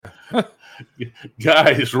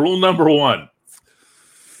Guys, rule number one.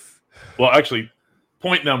 Well, actually,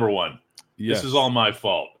 point number one. Yes. This is all my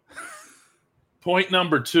fault. Point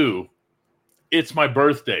number two, it's my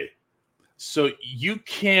birthday. So you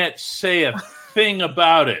can't say a thing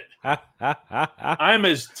about it. I'm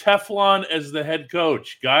as Teflon as the head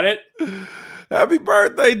coach. Got it? Happy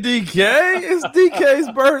birthday, DK. It's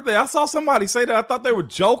DK's birthday. I saw somebody say that. I thought they were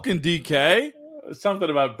joking, DK. Something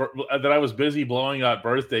about that I was busy blowing out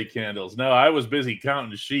birthday candles. No, I was busy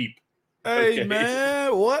counting sheep. Hey, okay.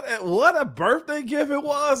 Man, what a birthday gift it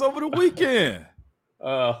was over the weekend.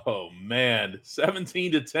 Oh, man,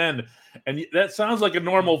 17-10. And that sounds like a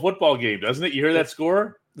normal football game, doesn't it? You hear that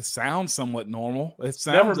score? It sounds somewhat normal. It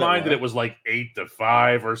sounds Never mind that it was like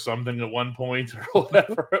 8-5 or something at one point or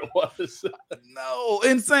whatever it was. No,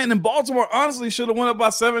 insane. And Baltimore honestly should have went up by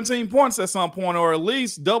 17 points at some point, or at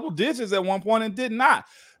least double digits at one point, and did not.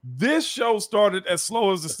 This show started as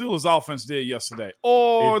slow as the Steelers offense did yesterday,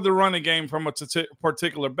 or the running game from a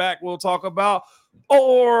particular back we'll talk about,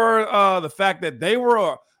 or the fact that they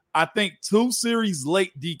were, I think, 2 series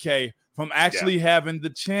late, DK, from actually having the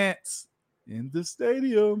chance in the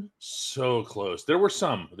stadium. So close. There were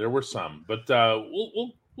some, but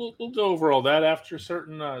we'll go over all that after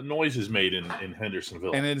certain noises made in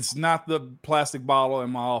Hendersonville. And it's not the plastic bottle in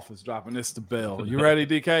my office dropping. It's the bell. You ready,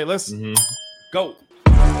 DK? Let's go.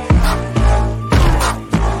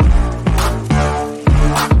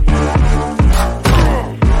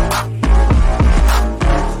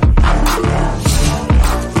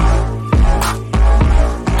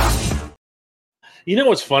 You know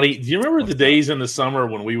what's funny? Do you remember the days in the summer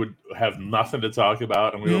when we would have nothing to talk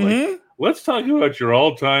about and we were like, let's talk about your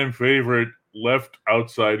all-time favorite left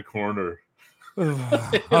outside corner?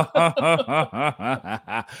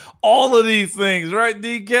 All of these things, right,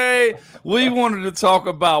 DK? We wanted to talk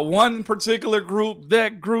about one particular group,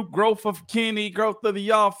 that group, growth of Kenny, growth of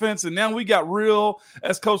the offense, and now we got real,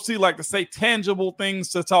 as Coach T like to say, tangible things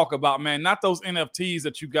to talk about, man. Not those NFTs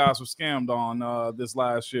that you guys were scammed on this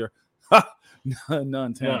last year.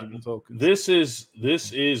 Non-tangible tokens. This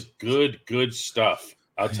is good stuff.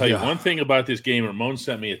 I'll tell you one thing about this game. Ramon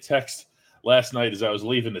sent me a text last night as I was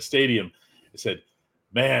leaving the stadium. It said,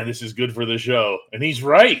 man, this is good for the show. And he's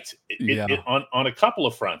right. On a couple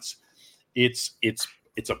of fronts. It's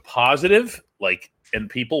a positive, and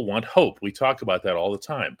people want hope. We talk about that all the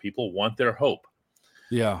time. People want their hope.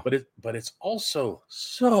 Yeah. But it's also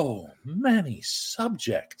so many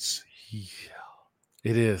subjects. Yeah.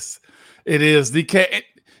 It is. DK.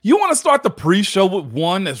 You want to start the pre-show with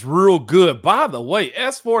one that's real good. By the way,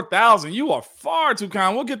 S4000, you are far too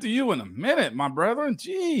kind. We'll get to you in a minute, my brethren.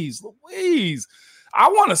 Jeez Louise. I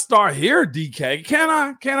want to start here, DK. Can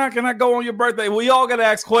I go on your birthday? We all got to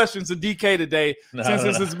ask questions to DK today since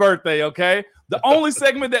it's his birthday, okay? The only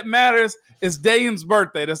segment that matters is Dayan's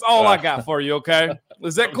birthday. That's all I got for you, okay?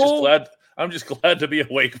 Is that cool? I'm just glad to be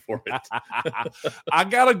awake for it. I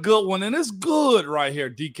got a good one, and it's good right here,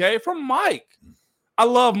 DK, from Mike. I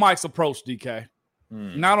love Mike's approach, DK.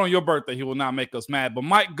 Not on your birthday. He will not make us mad. But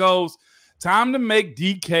Mike goes, time to make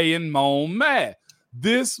DK and Moan mad.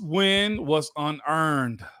 This win was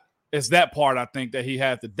unearned. It's that part, I think, that he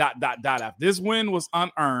had the ... after. This win was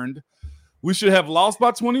unearned. We should have lost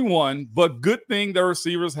by 21, but good thing the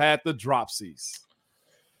receivers had the dropsies.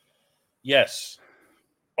 Yes.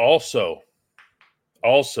 Also,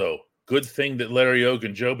 good thing that Larry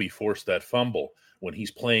Ogunjobi forced that fumble when he's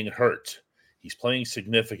playing hurt. He's playing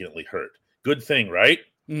significantly hurt. Good thing, right?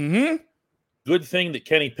 Mm-hmm. Good thing that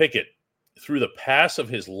Kenny Pickett threw the pass of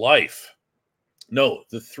his life. No,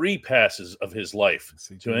 the 3 passes of his life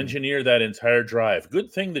to engineer that entire drive.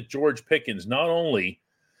 Good thing that George Pickens not only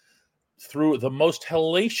threw the most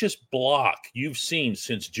hellacious block you've seen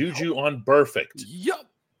since Juju on Perfect. Yep.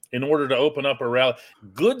 In order to open up a rally.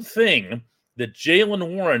 Good thing that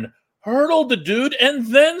Jaylen Warren hurdled the dude and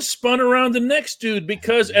then spun around the next dude,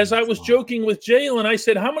 because as I was joking with Jaylen, I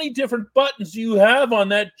said, how many different buttons do you have on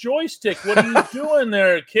that joystick? What are you doing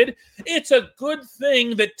there, kid? It's a good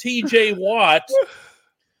thing that TJ Watt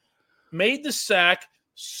made the sack,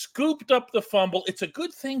 scooped up the fumble. It's a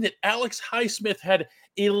good thing that Alex Highsmith had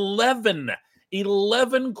 11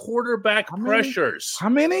 quarterback pressures. How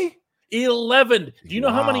many? 11. Do you know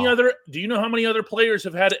how many other players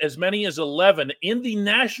have had as many as 11 in the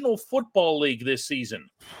National Football League this season?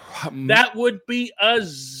 That would be a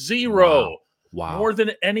 0. Wow. More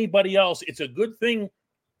than anybody else. It's a good thing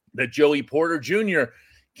that Joey Porter Jr.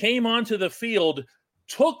 came onto the field,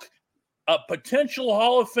 took a potential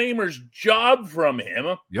Hall of Famer's job from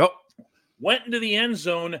him. Yep. Went into the end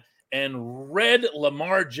zone and read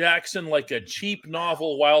Lamar Jackson like a cheap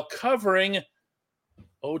novel while covering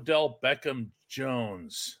Odell Beckham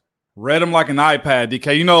Jones. Read them like an iPad,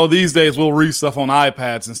 DK. You know, these days we'll read stuff on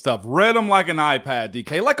iPads and stuff. Read them like an iPad,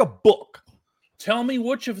 DK, like a book. Tell me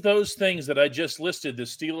which of those things that I just listed the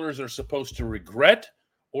Steelers are supposed to regret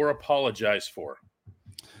or apologize for.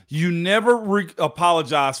 You never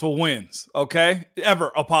apologize for wins, okay?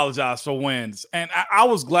 Ever apologize for wins. And I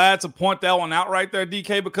was glad to point that one out right there,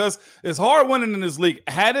 DK, because it's hard winning in this league.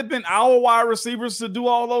 Had it been our wide receivers to do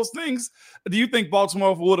all those things, do you think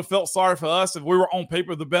Baltimore would have felt sorry for us if we were on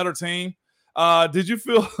paper the better team? Did you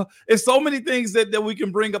feel – it's so many things that we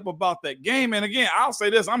can bring up about that game. And, again, I'll say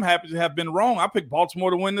this. I'm happy to have been wrong. I picked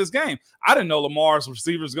Baltimore to win this game. I didn't know Lamar's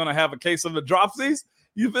receiver is going to have a case of the dropsies.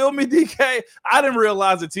 You feel me, DK? I didn't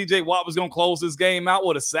realize that TJ Watt was going to close this game out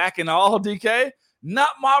with a sack and all, DK. Not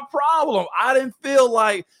my problem. I didn't feel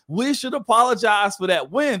like we should apologize for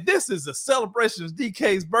that win. This is a celebration of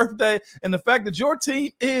DK's birthday and the fact that your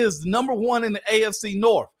team is number one in the AFC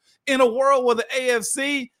North. In a world where the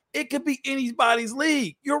AFC, it could be anybody's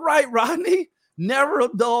league. You're right, Rodney. Never a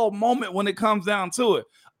dull moment when it comes down to it.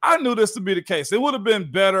 I knew this to be the case. It would have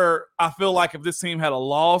been better, I feel like, if this team had a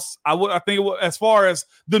loss. I think it would, as far as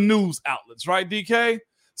the news outlets, right, DK?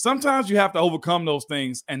 Sometimes you have to overcome those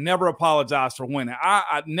things and never apologize for winning.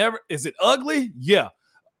 I never – is it ugly? Yeah.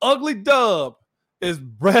 Ugly dub is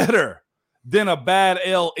better than a bad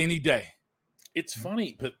L any day. It's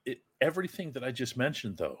funny, but everything that I just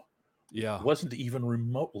mentioned, though, wasn't even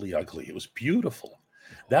remotely ugly. It was beautiful.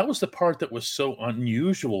 That was the part that was so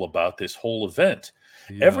unusual about this whole event.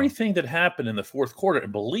 Yeah. Everything that happened in the fourth quarter,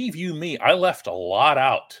 and believe you me, I left a lot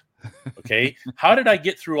out. Okay? How did I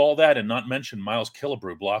get through all that and not mention Miles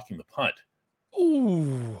Killebrew blocking the punt?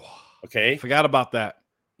 Ooh. Okay? Forgot about that.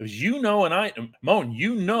 Because Moan,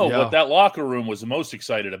 what that locker room was the most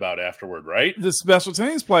excited about afterward, right? The special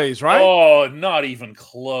teams plays, right? Oh, not even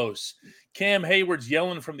close. Cam Hayward's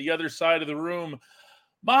yelling from the other side of the room,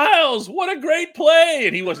 Miles, what a great play.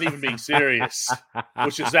 And he wasn't even being serious,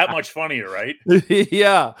 which is that much funnier, right?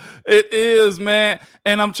 Yeah, it is, man.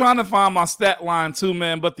 And I'm trying to find my stat line too,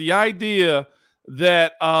 man. But the idea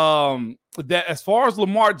that that as far as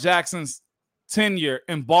Lamar Jackson's tenure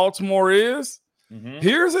in Baltimore is,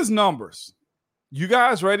 here's his numbers. You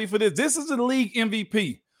guys ready for this? This is the league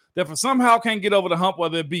MVP that for somehow can't get over the hump,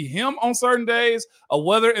 whether it be him on certain days or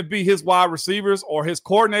whether it be his wide receivers or his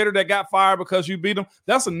coordinator that got fired because you beat him.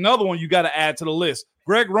 That's another one you got to add to the list.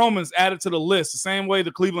 Greg Roman's added to the list the same way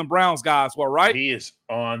the Cleveland Browns guys were, right? He is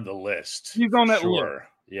on the list. He's on that list.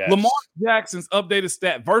 Yes. Lamar Jackson's updated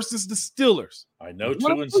stat versus the Steelers. I know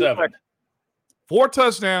 2-7. 4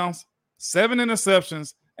 touchdowns, 7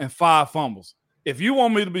 interceptions, and 5 fumbles. If you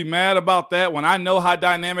want me to be mad about that when I know how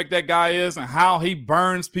dynamic that guy is and how he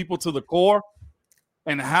burns people to the core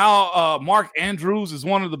and how Mark Andrews is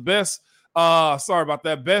one of the best,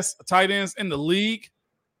 best tight ends in the league,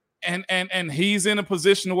 and he's in a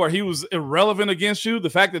position where he was irrelevant against you, the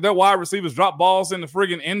fact that their wide receivers drop balls in the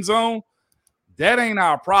friggin' end zone, that ain't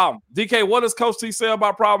our problem. DK, what does Coach T say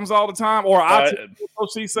about problems all the time? Or Coach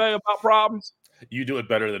T say about problems? You do it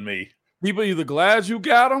better than me. People either glad you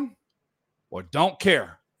got them or don't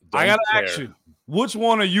care. I got to ask you, which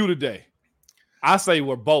one are you today? I say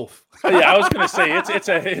we're both. Yeah, I was going to say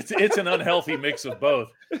it's an unhealthy mix of both.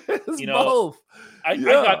 It's both. I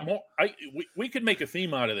got more. We could make a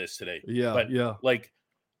theme out of this today. Yeah, but like,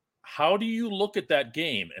 how do you look at that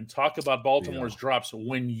game and talk about Baltimore's drops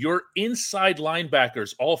when your inside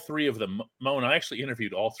linebackers, all 3 of them, Moan, I actually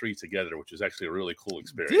interviewed all 3 together, which is actually a really cool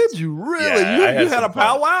experience. Did you really? Yeah, you had a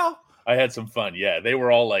powwow? I had some fun. Yeah, they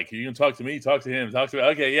were all like, "You can talk to me, talk to him, talk to me."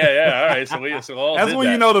 Okay, yeah, all right. So all that's when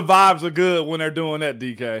you know the vibes are good when they're doing that.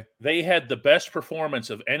 DK. They had the best performance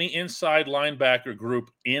of any inside linebacker group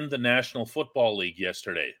in the National Football League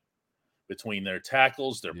yesterday, between their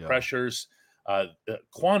tackles, their pressures.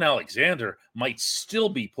 Quan Alexander might still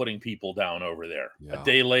be putting people down over there a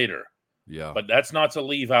day later. Yeah, but that's not to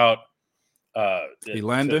leave out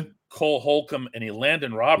Elandon, Cole Holcomb, and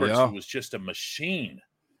Elandon Roberts, who was just a machine.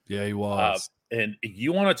 Yeah, he was. And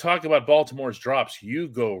you want to talk about Baltimore's drops, you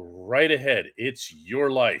go right ahead. It's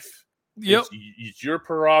your life. Yep. It's your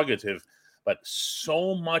prerogative. But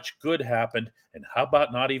so much good happened. And how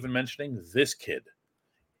about not even mentioning this kid?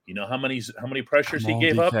 You know how many pressures he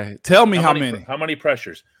gave up? Tell me how many. How many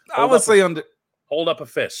pressures? I would say hold up a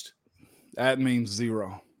fist. That means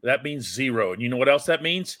 0. That means 0. And you know what else that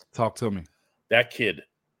means? Talk to me. That kid,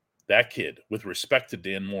 with respect to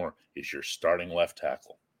Dan Moore, is your starting left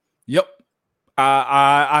tackle. Yep.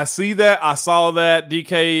 I see that. I saw that,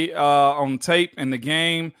 DK, on tape in the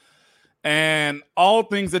game. And all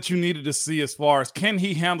things that you needed to see as far as can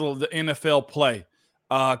he handle the NFL play.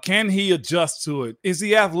 Can he adjust to it? Is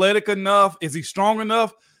he athletic enough? Is he strong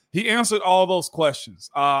enough? He answered all those questions.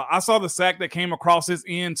 I saw the sack that came across his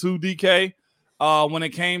end to DK when it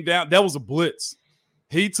came down. That was a blitz.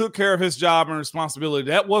 He took care of his job and responsibility.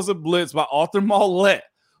 That was a blitz by Arthur Mollett,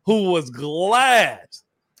 who was glad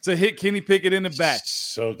to hit Kenny Pickett in the back.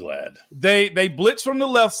 So glad. They blitzed from the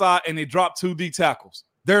left side and they dropped 2 D tackles.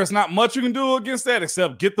 There's not much you can do against that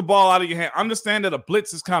except get the ball out of your hand. Understand that a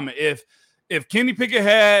blitz is coming. If Kenny Pickett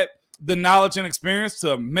had the knowledge and experience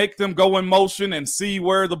to make them go in motion and see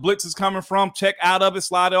where the blitz is coming from, check out of it,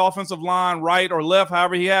 slide the offensive line right or left,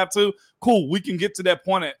 however he have to, cool, we can get to that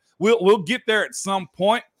point. We'll get there at some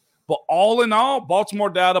point. But all in all,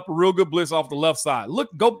 Baltimore dialed up a real good blitz off the left side.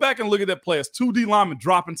 Go back and look at that play. It's 2 D linemen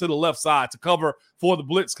dropping to the left side to cover for the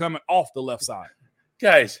blitz coming off the left side.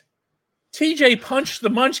 Guys, TJ punched the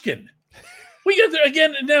Munchkin. We get there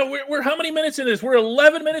again. Now we're how many minutes into this? We're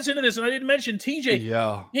 11 minutes into this, and I didn't mention TJ.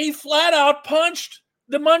 Yeah, he flat out punched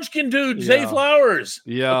the Munchkin dude, Zay Flowers.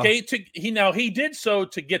 Yeah. Okay. He did so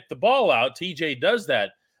to get the ball out. TJ does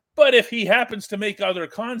that. But if he happens to make other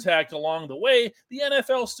contact along the way, the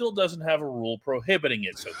NFL still doesn't have a rule prohibiting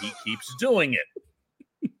it, so he keeps doing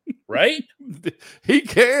it. Right? He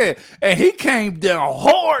can. And he came down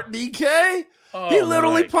hard, DK. Oh, he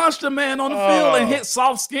literally punched a man on the field and hit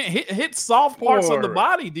soft skin, hit soft parts of the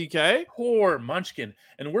body, DK. Poor Munchkin.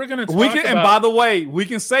 And we're going to talk about... And by the way, we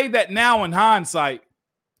can say that now in hindsight.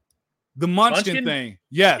 The Munchkin thing.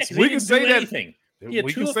 Yes, we can say that. Anything. He had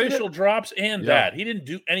 2 official drops and that. He didn't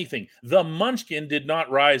do anything. The Munchkin did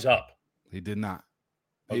not rise up. He did not.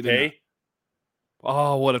 Okay?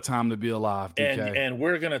 Oh, what a time to be alive, DK. And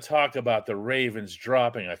we're going to talk about the Ravens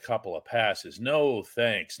dropping a couple of passes. No,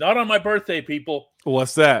 thanks. Not on my birthday, people.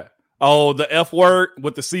 What's that? Oh, the F word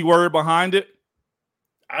with the C word behind it?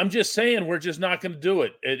 I'm just saying we're just not going to do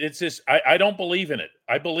it. It's just I don't believe in it.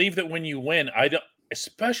 I believe that when you win,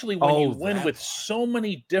 especially when you win with so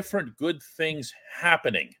many different good things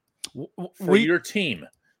happening for your team.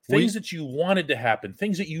 Things that you wanted to happen,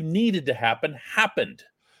 things that you needed to happen, happened.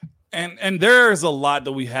 And there is a lot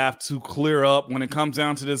that we have to clear up when it comes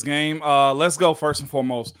down to this game. Let's go first and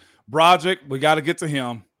foremost. Broderick, we got to get to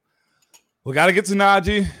him. We got to get to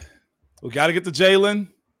Najee. We got to get to Jalen.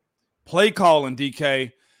 Play calling,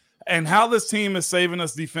 DK. And how this team is saving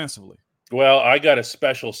us defensively. Well, I got a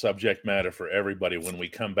special subject matter for everybody when we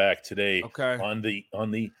come back today. Okay. On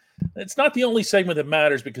the it's not the only segment that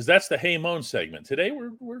matters because that's the Hey Moan segment. Today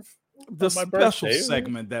we're the special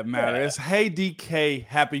segment that matters. Yeah. Hey DK,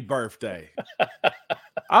 happy birthday.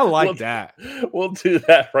 I like that. We'll do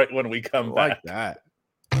that right when we come back. Like that.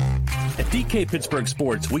 At DK Pittsburgh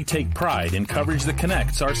Sports, we take pride in coverage that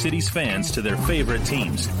connects our city's fans to their favorite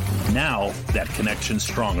teams. Now, that connection's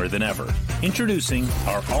stronger than ever. Introducing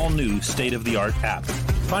our all-new state-of-the-art app.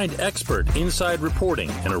 Find expert inside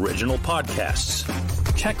reporting and original podcasts.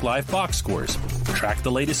 Check live box scores. Track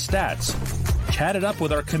the latest stats. Chat it up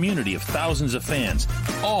with our community of thousands of fans,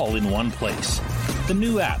 all in one place. The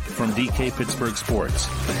new app from DK Pittsburgh Sports.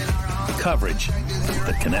 Coverage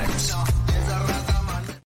that connects.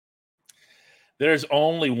 There's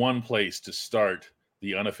only one place to start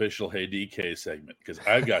the unofficial Hey DK segment because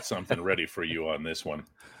I've got something ready for you on this one.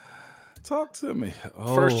 Talk to me.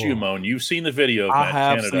 First, you, Moan. You've seen the video of Matt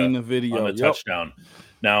Canada seen the video. On the touchdown.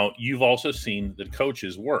 Now, you've also seen the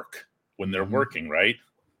coaches work when they're working, right?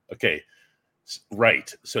 Okay,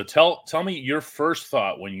 right. So tell me your first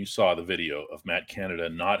thought when you saw the video of Matt Canada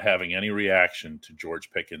not having any reaction to George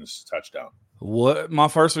Pickens' touchdown. What my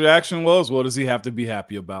first reaction was, what does he have to be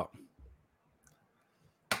happy about?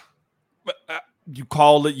 You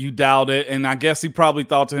called it, you doubt it, and I guess he probably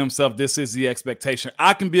thought to himself, this is the expectation.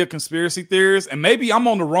 I can be a conspiracy theorist, and maybe I'm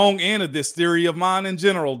on the wrong end of this theory of mine in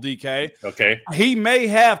general, DK. Okay. He may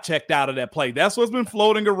have checked out of that play. That's what's been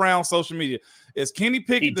floating around social media. Is Kenny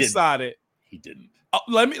Pickett decided? He didn't.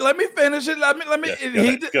 Let me finish it. Let me.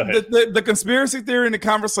 Yes, go ahead. The conspiracy theory in the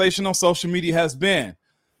conversation on social media has been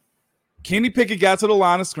Kenny Pickett got to the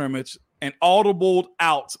line of scrimmage and audibled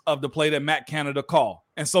out of the play that Matt Canada called.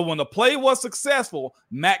 And so when the play was successful,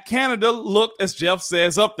 Matt Canada looked, as Jeff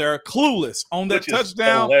says up there, clueless on that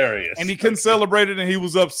touchdown. Hilarious. And he couldn't celebrate it, and he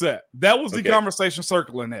was upset. That was the conversation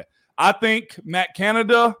circling that. I think Matt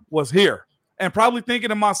Canada was here and probably thinking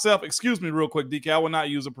to myself, excuse me real quick, DK, I will not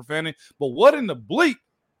use a profanity, but what in the bleep?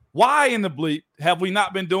 Why in the bleep have we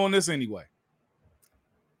not been doing this anyway?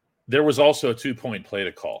 There was also a 2-point play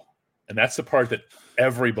to call. And that's the part that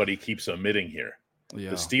everybody keeps omitting here. Yeah.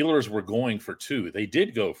 The Steelers were going for 2. They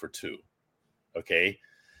did go for 2. Okay.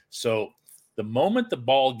 So the moment the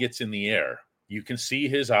ball gets in the air, you can see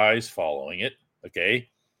his eyes following it. Okay.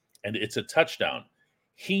 And it's a touchdown.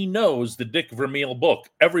 He knows the Dick Vermeil book.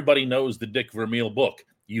 Everybody knows the Dick Vermeil book.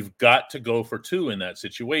 You've got to go for 2 in that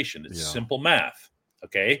situation. It's simple math,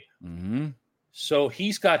 okay? Mm-hmm. So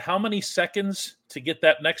he's got how many seconds to get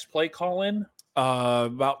that next play call in?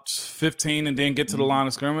 About 15 and then get to the line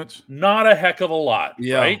of scrimmage. Not a heck of a lot,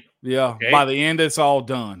 right? Yeah. Okay? By the end, it's all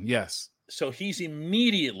done. Yes. So he's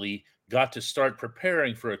immediately got to start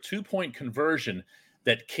preparing for a 2-point conversion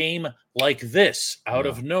that came like this out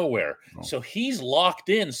of nowhere. Oh. So he's locked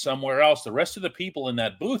in somewhere else. The rest of the people in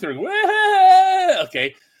that booth are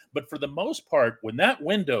okay. But for the most part, when that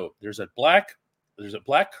window, there's a black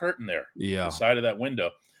curtain there. Yeah. On the side of that window.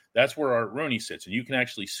 That's where Art Rooney sits. And you can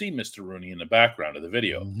actually see Mr. Rooney in the background of the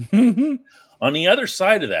video. On the other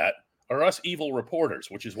side of that are us evil reporters,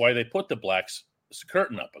 which is why they put the black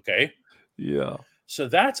curtain up, okay? Yeah. So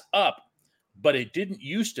that's up, but it didn't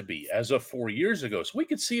used to be as of 4 years ago. So we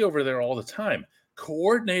could see over there all the time.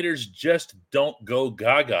 Coordinators just don't go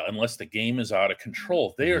gaga unless the game is out of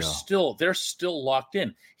control. They're still locked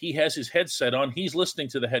in. He has his headset on. He's listening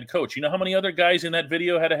to the head coach. You know how many other guys in that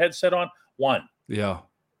video had a headset on? One. Yeah.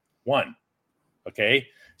 One. Okay.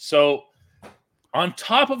 So on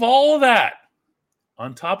top of all that,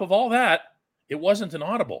 it wasn't an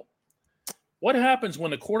audible. What happens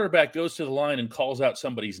when the quarterback goes to the line and calls out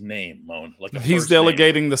somebody's name, Moan? Like he's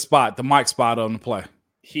delegating the spot, the mic spot on the play.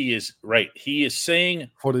 He is right. He is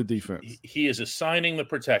saying for the defense. He is assigning the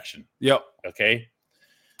protection. Yep. Okay.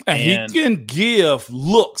 And he can give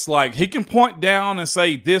looks, like he can point down and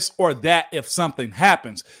say this or that if something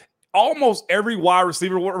happens. Almost every wide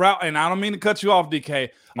receiver route, and I don't mean to cut you off, DK.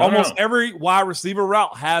 Almost every wide receiver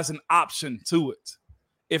route has an option to it.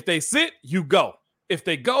 If they sit, you go. If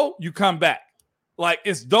they go, you come back. Like,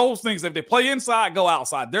 it's those things. If they play inside, go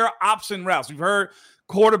outside. There are option routes. We've heard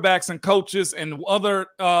quarterbacks and coaches and other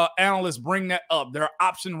analysts bring that up. There are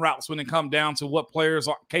option routes when it comes down to what players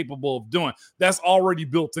are capable of doing. That's already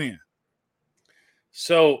built in.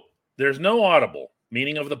 So there's no audible,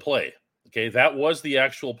 meaning of the play. Okay, that was the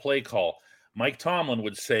actual play call. Mike Tomlin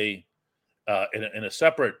would say in a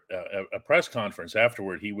separate a press conference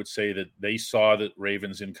afterward, he would say that they saw that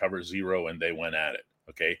Ravens in cover 0 and they went at it.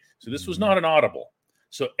 Okay, so this was not an audible.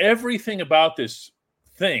 So everything about this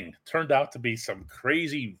thing turned out to be some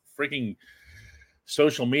crazy freaking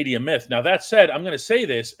social media myth. Now, that said, I'm going to say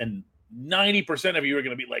this, and 90% of you are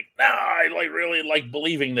going to be like, nah, I really like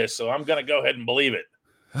believing this, so I'm going to go ahead and believe it.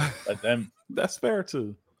 But then that's fair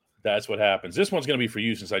too. That's what happens. This one's going to be for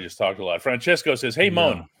you since I just talked a lot. Francesco says, hey,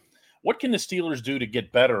 Moan, what can the Steelers do to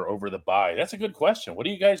get better over the bye? That's a good question. What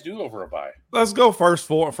do you guys do over a bye? Let's go first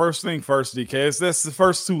thing first, DK. That's the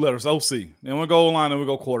first 2 letters, OC. Then we'll go line and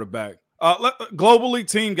we'll go quarterback. Globally,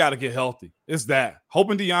 team got to get healthy. It's that.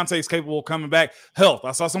 Hoping Deontay's capable of coming back. Health.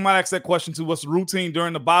 I saw somebody ask that question too. What's the routine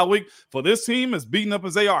during the bye week? For this team, as beaten up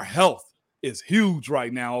as they are, health is huge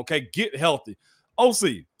right now, okay? Get healthy.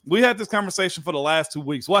 OC, we had this conversation for the last 2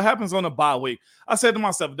 weeks. What happens on the bye week? I said to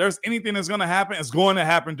myself, if there's anything that's going to happen, it's going to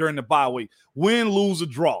happen during the bye week. Win, lose, or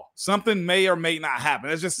draw. Something may or may not happen.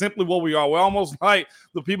 That's just simply what we are. We're almost like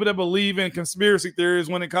the people that believe in conspiracy theories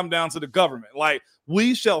when it comes down to the government. Like,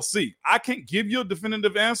 we shall see. I can't give you a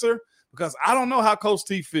definitive answer because I don't know how Coach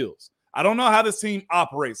T feels. I don't know how this team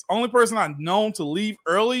operates. Only person I've known to leave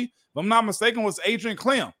early, if I'm not mistaken, was Adrian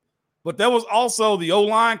Clem. But there was also the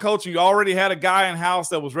O-line coach, and you already had a guy in-house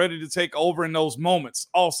that was ready to take over in those moments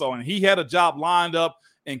also. And he had a job lined up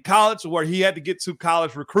in college where he had to get to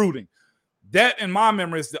college recruiting. That, in my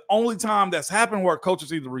memory, is the only time that's happened where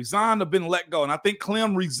coaches either resigned or been let go. And I think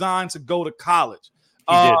Clem resigned to go to college.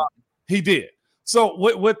 He did. So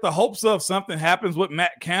with the hopes of something happens with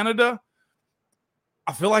Matt Canada,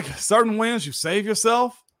 I feel like certain wins, you save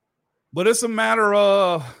yourself. But it's a matter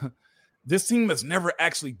of this team has never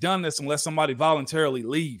actually done this unless somebody voluntarily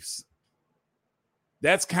leaves.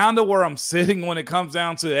 That's kind of where I'm sitting when it comes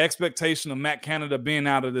down to the expectation of Matt Canada being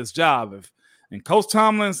out of this job. If in Coach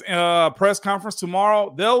Tomlin's press conference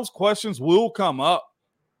tomorrow, those questions will come up.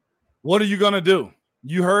 What are you going to do?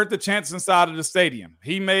 You heard the chants inside of the stadium.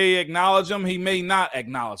 He may acknowledge them. He may not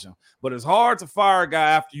acknowledge them. But it's hard to fire a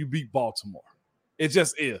guy after you beat Baltimore. It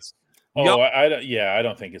just is. I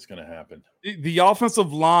don't think it's going to happen. The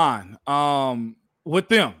offensive line, with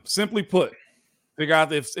them, simply put, figure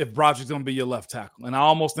out if Broderick's going to be your left tackle. And I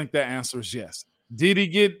almost think that answer is yes. Did he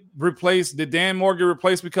get replaced? Did Dan Moore get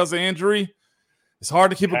replaced because of injury? It's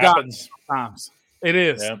hard to keep a guy out sometimes. It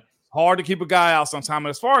is. Yeah. Hard to keep a guy out sometimes. And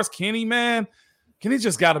as far as Kenny, man, Kenny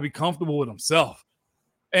just got to be comfortable with himself.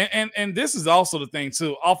 And this is also the thing,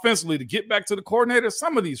 too. Offensively, to get back to the coordinator,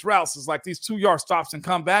 some of these routes is like these 2-yard stops and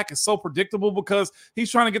come back. It's so predictable because he's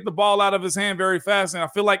trying to get the ball out of his hand very fast. And I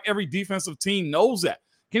feel like every defensive team knows that.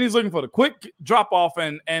 Kenny's looking for the quick drop off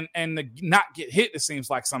and the not get hit, it seems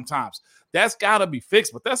like sometimes. That's got to be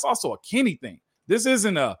fixed, but that's also a Kenny thing. This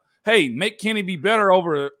isn't a, hey, make Kenny be better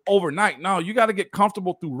overnight. No, you got to get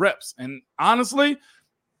comfortable through reps. And honestly,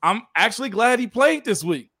 I'm actually glad he played this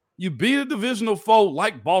week. You beat a divisional foe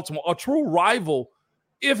like Baltimore, a true rival,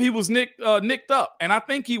 if he was nicked up. And I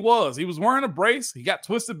think he was. He was wearing a brace. He got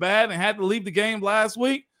twisted bad and had to leave the game last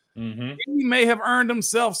week. Mm-hmm. He may have earned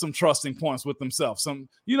himself some trusting points with himself.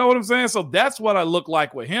 You know what I'm saying? So that's what I look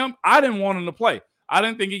like with him. I didn't want him to play. I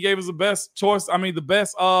didn't think he gave us the best choice. I mean, the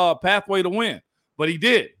best pathway to win. But he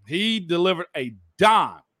did. He delivered a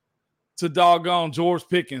dime to doggone George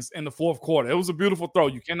Pickens in the fourth quarter. It was a beautiful throw.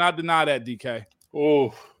 You cannot deny that, DK.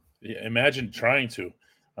 Oh, yeah, imagine trying to.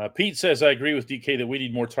 Pete says, I agree with DK that we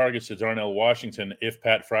need more targets to Darnell Washington if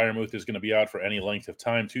Pat Freiermuth is going to be out for any length of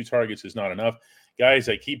time. 2 targets is not enough. Guys,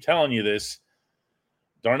 I keep telling you this.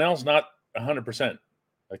 Darnell's not 100%,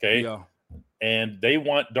 okay? Yeah. And they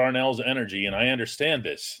want Darnell's energy, and I understand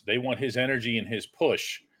this. They want his energy and his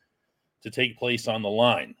push to take place on the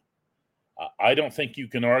line. I don't think you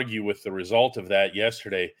can argue with the result of that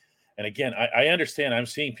yesterday. And again, I understand I'm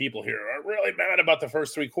seeing people here are really mad about the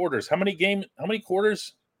first 3 quarters. How many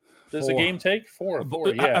quarters does the game take? 4.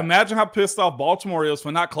 Yeah. Imagine how pissed off Baltimore is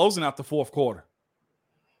for not closing out the fourth quarter.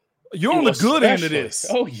 You're on the good end of this.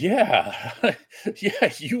 Oh, yeah.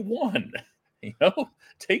 Yeah, you won. You know,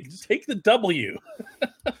 take the W.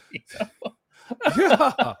 You know?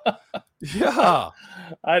 Yeah. Yeah.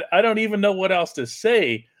 I don't even know what else to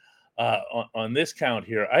say on this count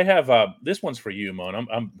here. I have this one's for you, Mon.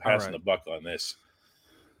 I'm passing the buck on this.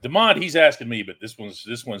 DeMond, he's asking me, but this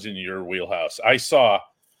one's in your wheelhouse. I saw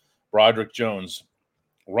Broderick Jones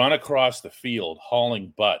run across the field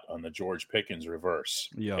hauling butt on the George Pickens reverse.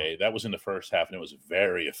 Yeah. Okay, that was in the first half, and it was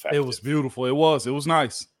very effective. It was beautiful. It was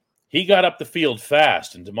nice. He got up the field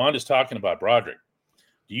fast, and DeMond is talking about Broderick.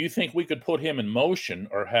 Do you think we could put him in motion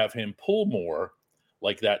or have him pull more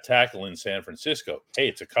like that tackle in San Francisco? Hey,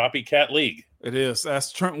 it's a copycat league. It is.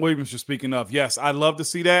 That's Trent Williams you're speaking of. Yes, I'd love to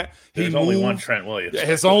see that. There's only one Trent Williams.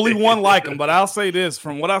 There's only one like him, but I'll say this.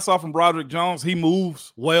 From what I saw from Broderick Jones, he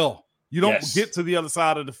moves well. You don't get to the other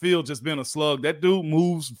side of the field just being a slug. That dude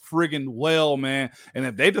moves friggin' well, man. And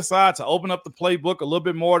if they decide to open up the playbook a little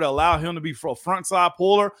bit more to allow him to be for a front side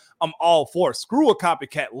puller, I'm all for it. Screw a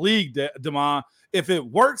copycat league, Damon. If it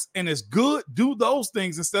works and it's good, do those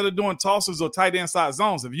things instead of doing tosses or tight end side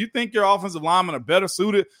zones. If you think your offensive linemen are better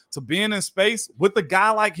suited to being in space with a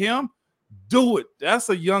guy like him, do it. That's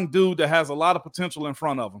a young dude that has a lot of potential in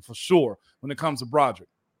front of him for sure when it comes to Broderick.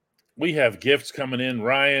 We have gifts coming in,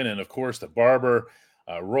 Ryan, and of course the barber.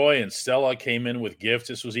 Roy and Stella came in with gifts.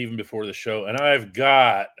 This was even before the show, and I've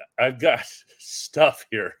got stuff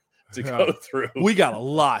here to go through. We got a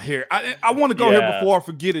lot here. I want to go here before I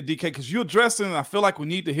forget it, DK, because you addressed it, and I feel like we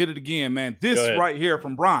need to hit it again, man. This right here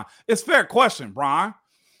from Brian. It's a fair question, Brian.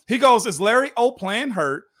 He goes, is Larry O playing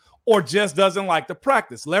hurt or just doesn't like to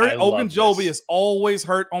practice? Larry Ogunjobi is always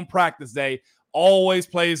hurt on practice day, always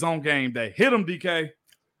plays on game day. Hit him, DK.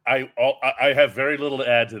 I have very little to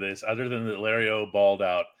add to this other than that Larry O balled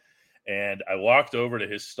out. And I walked over to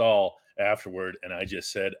his stall afterward, and I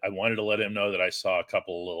just said, I wanted to let him know that I saw a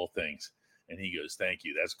couple of little things. And he goes, thank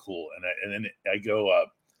you. That's cool. And then I go,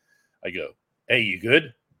 hey, you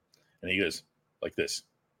good? And he goes like this.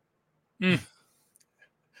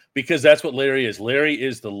 Because that's what Larry is. Larry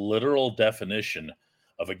is the literal definition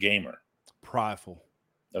of a gamer. Prideful.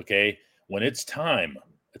 Okay. When it's time,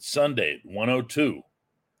 it's Sunday, 1:02.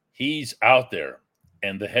 He's out there,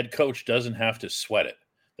 and the head coach doesn't have to sweat it.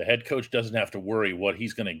 The head coach doesn't have to worry what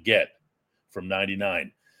he's going to get from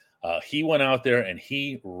 99. He went out there and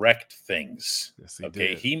he wrecked things. Yes, he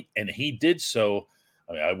did. He did so.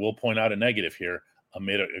 I mean, I will point out a negative here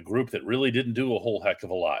amid a group that really didn't do a whole heck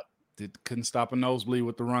of a lot. Couldn't stop a nosebleed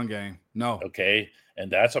with the run game. No. Okay,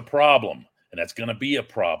 and that's a problem, and that's going to be a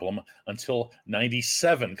problem until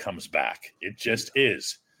 97 comes back. It just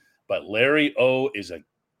is. But Larry O is a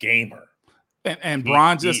gamer. And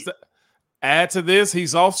Brian, just to add to this,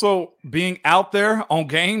 he's also being out there on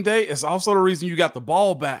game day is also the reason you got the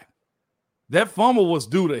ball back. That fumble was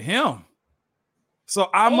due to him. So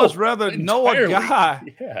I much rather know a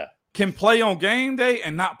guy can play on game day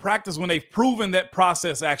and not practice when they've proven that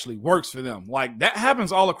process actually works for them. Like that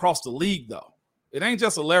happens all across the league, though. It ain't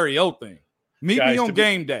just a Larry O thing. Meet me on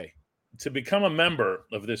game day. To become a member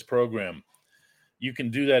of this program, you can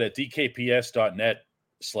do that at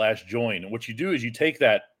dkps.net/join. What you do is you take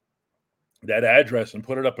that address and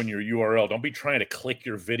put it up in your URL. Don't be trying to click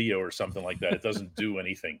your video or something like that. It doesn't do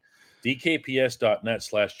anything.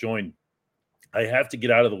 dkps.net/join. I have to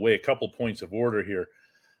get out of the way. A couple points of order here.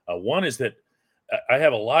 One is that I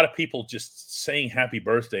have a lot of people just saying happy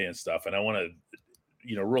birthday and stuff, and I want to,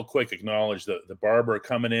 real quick acknowledge the barber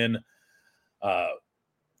coming in.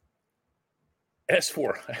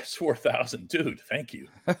 S4000, dude. Thank you.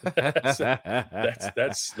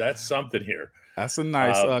 That's something here. That's a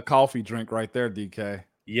nice coffee drink right there, DK.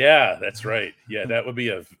 Yeah, that's right. Yeah, that would be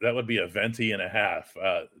a venti and a half.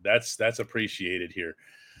 That's appreciated here.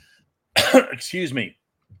 Excuse me.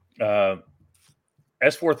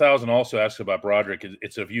 S4000 also asks about Broderick.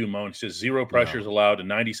 It's a view, Moan. It says 0 pressures allowed and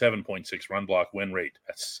 97.6 run block win rate.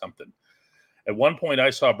 That's something. At one point,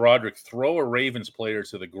 I saw Broderick throw a Ravens player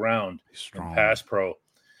to the ground in pass pro.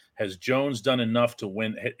 Has Jones done enough to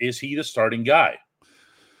win? Is he the starting guy?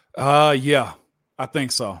 Yeah, I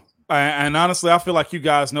think so. And honestly, I feel like you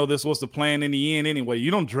guys know this was the plan in the end anyway. You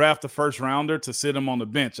don't draft the first rounder to sit him on the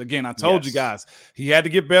bench. Again, I told you guys, he had to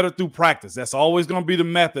get better through practice. That's always going to be the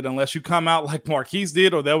method unless you come out like Marquise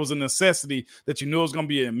did or there was a necessity that you knew it was going to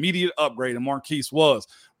be an immediate upgrade, and Marquise was.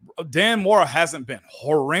 Dan Moore hasn't been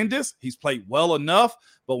horrendous. He's played well enough.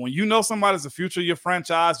 But when you know somebody's the future of your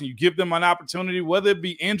franchise and you give them an opportunity, whether it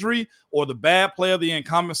be injury or the bad play of the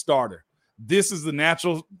incumbent starter, this is the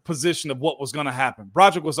natural position of what was going to happen.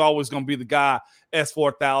 Broderick was always going to be the guy,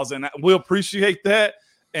 S4000. We appreciate that.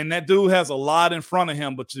 And that dude has a lot in front of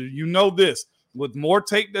him. But you know this, with more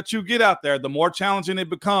tape that you get out there, the more challenging it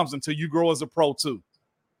becomes until you grow as a pro too.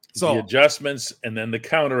 So the adjustments and then the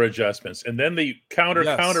counter adjustments and then the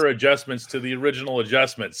counter adjustments to the original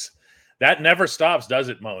adjustments. That never stops, does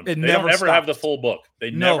it, Moan? They don't ever have the full book.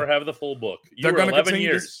 They never have the full book. They're going to 11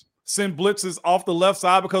 years. Send blitzes off the left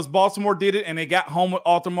side because Baltimore did it and they got home with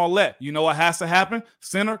Arthur Marlette. You know what has to happen?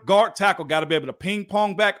 Center, guard, tackle got to be able to ping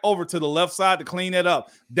pong back over to the left side to clean it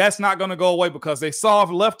up. That's not going to go away because they saw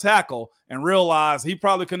left tackle and realized he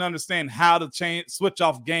probably couldn't understand how to switch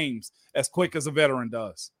off games as quick as a veteran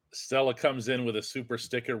does. Stella comes in with a super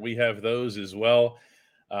sticker. We have those as well.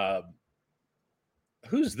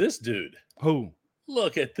 Who's this dude? Who?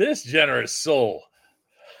 Look at this generous soul.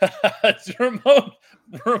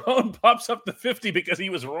 Ramon pops up to 50 because he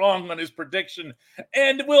was wrong on his prediction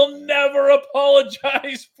and will never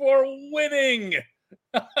apologize for winning.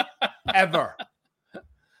 Ever.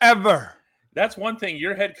 That's one thing.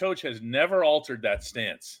 Your head coach has never altered that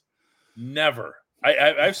stance. Never.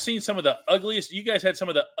 I've seen some of the ugliest. You guys had some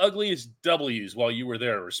of the ugliest W's while you were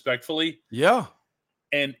there, respectfully. Yeah.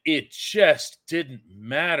 And it just didn't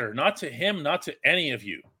matter. Not to him, not to any of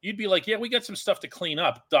you. You'd be like, yeah, we got some stuff to clean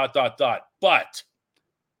up, ... But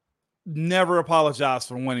never apologize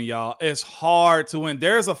for winning, y'all. It's hard to win.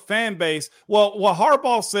 There's a fan base. Well, what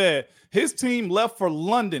Harbaugh said, his team left for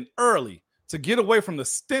London early to get away from the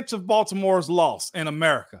stench of Baltimore's loss in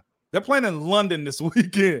America. They're playing in London this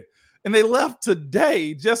weekend. And they left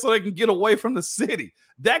today just so they can get away from the city.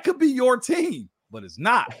 That could be your team, but it's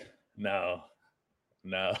not. No.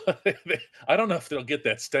 I don't know if they'll get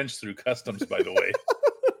that stench through customs, by the way.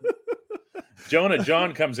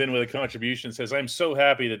 John comes in with a contribution and says, I'm so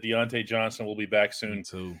happy that Deontay Johnson will be back soon. Me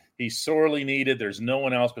too. He's sorely needed. There's no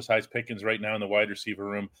one else besides Pickens right now in the wide receiver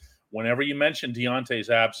room. Whenever you mention Deontay's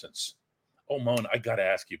absence, Moan, I got to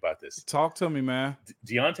ask you about this. Talk to me, man.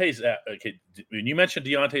 When you mentioned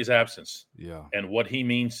Deontay's absence and what he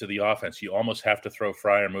means to the offense, you almost have to throw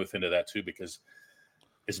Freiermuth into that too, because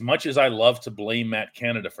as much as I love to blame Matt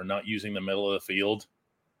Canada for not using the middle of the field,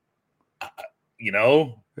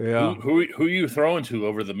 who are you throwing to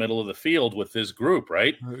over the middle of the field with this group,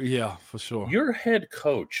 right? Yeah, for sure. Your head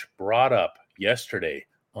coach brought up yesterday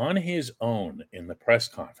on his own in the press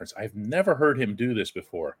conference, I've never heard him do this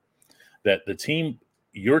before, that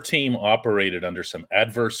your team operated under some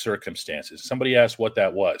adverse circumstances. Somebody asked what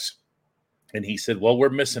that was. And he said, well, we're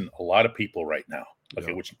missing a lot of people right now.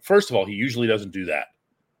 Okay, which, first of all, he usually doesn't do that.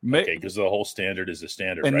 Okay, because the whole standard is the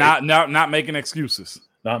standard, and right? not making excuses.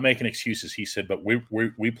 Not making excuses. He said, but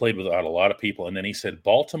we played without a lot of people. And then he said,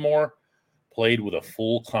 Baltimore played with a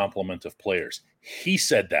full complement of players. He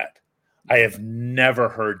said that. I have never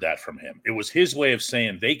heard that from him. It was his way of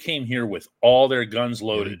saying they came here with all their guns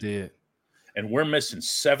loaded. Yeah, they did. And we're missing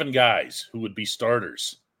 7 guys who would be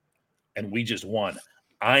starters. And we just won.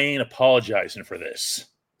 I ain't apologizing for this.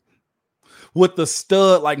 With the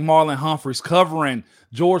stud like Marlon Humphreys covering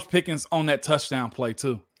George Pickens on that touchdown play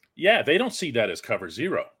too. Yeah, they don't see that as cover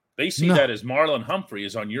 0. They see that as Marlon Humphrey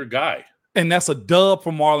is on your guy. And that's a dub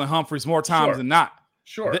for Marlon Humphreys more times than not.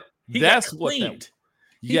 Sure. That's what that,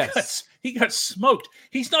 yes. He got smoked.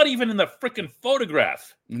 He's not even in the freaking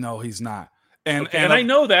photograph. No, he's not. And I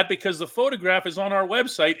know that because the photograph is on our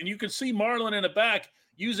website, and you can see Marlon in the back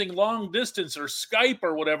using long distance or Skype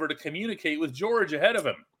or whatever to communicate with George ahead of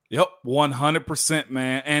him. Yep, 100%,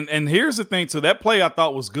 man. And here's the thing, too. That play I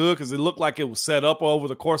thought was good because it looked like it was set up over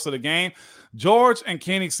the course of the game. George and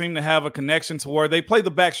Kenny seem to have a connection to where they play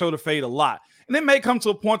the back shoulder fade a lot. And it may come to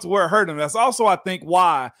a point to where it hurt him. That's also, I think,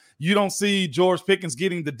 why you don't see George Pickens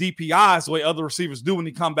getting the DPIs the way other receivers do when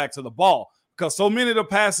he come back to the ball. Because so many of the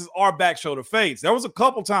passes are back shoulder fades. There was a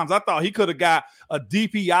couple times I thought he could have got a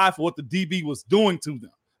DPI for what the DB was doing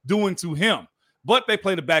to him. But they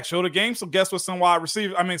play the back shoulder game, so guess what some wide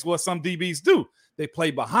receivers, what some DBs do? They play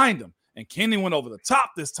behind them. And Kenny went over the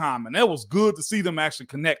top this time, and it was good to see them actually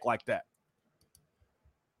connect like that.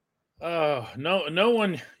 No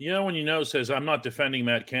one, when says, I'm not defending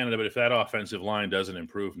Matt Canada, but if that offensive line doesn't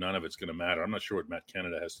improve, none of it's going to matter. I'm not sure what Matt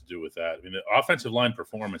Canada has to do with that. I mean, the offensive line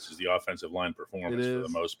performance is the offensive line performance for the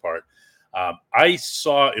most part. I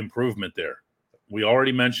saw improvement there. We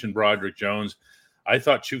already mentioned Broderick Jones. I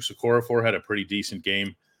thought Chuks Okorafor had a pretty decent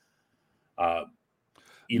game. On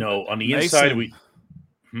the inside,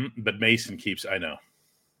 but Mason keeps. I know.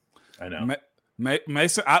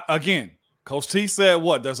 Mason again. Coach T said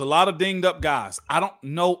what? There's a lot of dinged up guys. I don't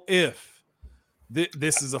know if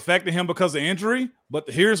this is affecting him because of injury, but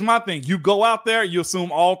here's my thing. You go out there, you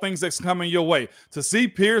assume all things that's coming your way. To see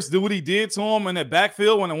Pierce do what he did to him in that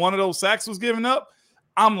backfield when one of those sacks was given up,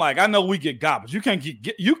 I'm like, I know we get got, but you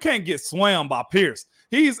can't get swam by Pierce.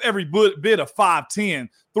 He's every bit of 5'10",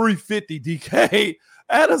 350 DK.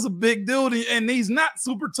 That is a big dude, and he's not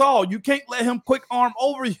super tall. You can't let him quick arm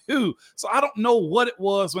over you. So I don't know what it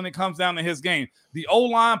was when it comes down to his game. The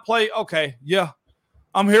O-line play, okay, yeah,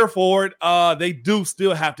 I'm here for it. They do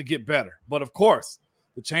still have to get better. But, of course,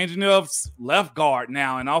 the changing of left guard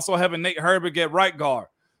now and also having Nate Herbert get right guard,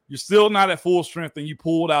 you're still not at full strength, and you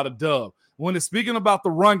pulled out a dub. When it's speaking about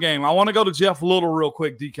the run game, I want to go to Jeff Little real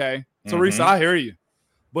quick, DK. Teresa, I hear you.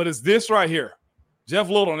 But it's this right here. Jeff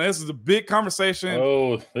Little, and this is a big conversation.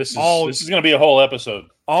 Oh, this is going to be a whole episode.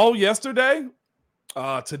 All yesterday,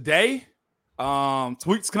 today,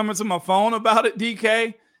 tweets coming to my phone about it,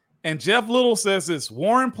 DK. And Jeff Little says this: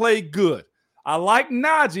 Warren played good. I like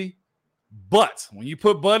Najee, but when you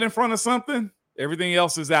put Bud in front of something, everything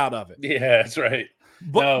else is out of it. Yeah, that's right.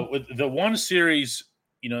 But no, with the one series,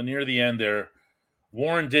 near the end there,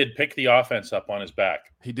 Warren did pick the offense up on his back.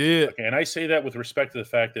 He did. Okay, and I say that with respect to the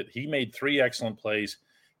fact that he made 3 excellent plays.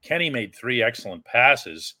 Kenny made 3 excellent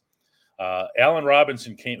passes. Allen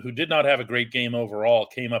Robinson who did not have a great game overall,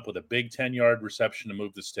 came up with a big 10-yard reception to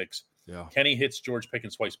move the sticks. Yeah. Kenny hits George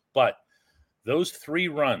Pickens twice. But those 3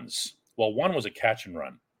 runs, well, one was a catch and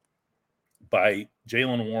run by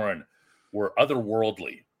Jaylen Warren, were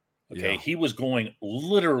otherworldly. Okay, He was going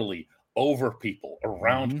literally over people,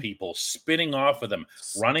 around people, spinning off of them,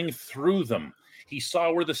 running through them. He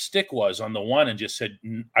saw where the stick was on the one and just said,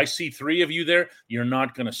 I see 3 of you there. You're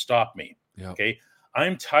not going to stop me. Yep. Okay.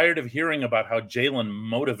 I'm tired of hearing about how Jalen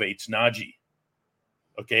motivates Najee,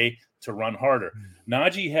 to run harder.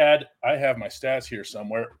 Najee had, I have my stats here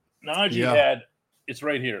somewhere. Najee had, it's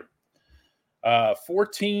right here,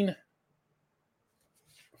 14.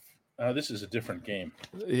 This is a different game.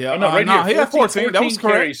 Yeah. Oh, no, right here. He had 14. That was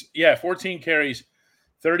correct. Carries. Yeah, 14 carries,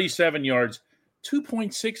 37 yards,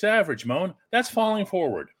 2.6 average, Moan. That's falling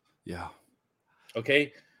forward. Yeah.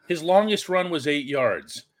 Okay. His longest run was 8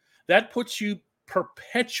 yards. That puts you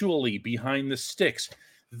perpetually behind the sticks.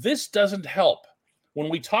 This doesn't help. When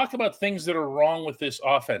we talk about things that are wrong with this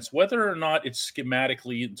offense, whether or not it's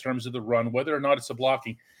schematically in terms of the run, whether or not it's a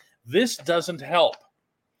blocking, this doesn't help.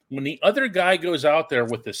 When the other guy goes out there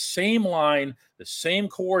with the same line, the same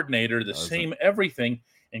coordinator, the same everything,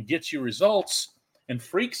 and gets you results and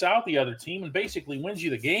freaks out the other team and basically wins you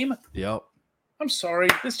the game, I'm sorry.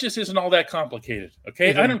 This just isn't all that complicated,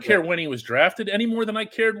 okay? I don't care when he was drafted any more than I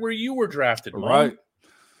cared where you were drafted, Mom. Right.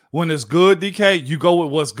 When it's good, DK, you go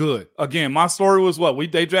with what's good. Again, my story was what?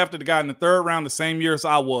 They drafted the guy in the 3rd round the same year as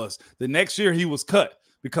I was. The next year he was cut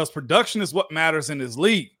because production is what matters in this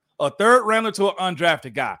league. A 3rd rounder to an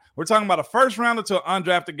undrafted guy. We're talking about a 1st rounder to an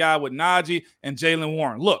undrafted guy with Najee and Jaylen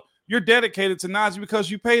Warren. Look, you're dedicated to Najee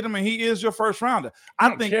because you paid him and he is your 1st rounder.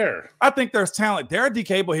 I think there's talent there,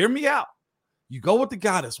 DK, but hear me out. You go with the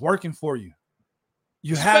guy that's working for you.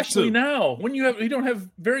 You Especially have to. Now, when you don't have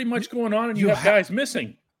very much going on and you have guys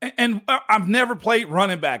missing. And I've never played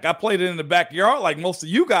running back. I played it in the backyard like most of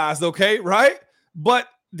you guys, okay, right? But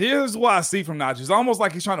here's what I see from Najee. It's almost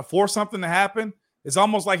like he's trying to force something to happen. It's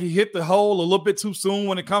almost like he hit the hole a little bit too soon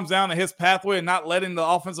when it comes down to his pathway and not letting the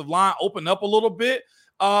offensive line open up a little bit.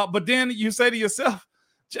 But then you say to yourself,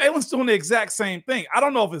 Jalen's doing the exact same thing. I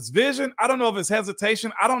don't know if it's vision. I don't know if it's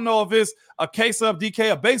hesitation. I don't know if it's a case of,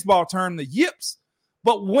 DK, a baseball term, the yips.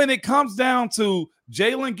 But when it comes down to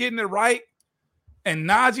Jalen getting it right, and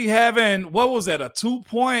Najee having, what was that, a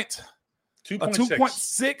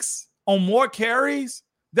 2.6 on more carries,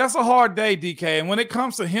 that's a hard day, DK. And when it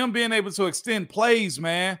comes to him being able to extend plays,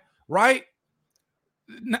 man, right?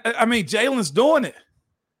 I mean, Jalen's doing it.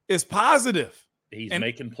 It's positive. He's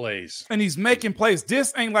making plays. And he's making plays.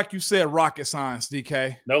 This ain't, like you said, rocket science,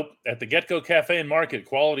 DK. Nope. At the Get-Go Cafe and Market,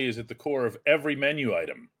 quality is at the core of every menu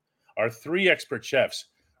item. Our 3 expert chefs,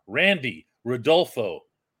 Randy, Rodolfo,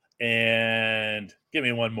 and give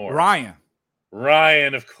me one more. Ryan,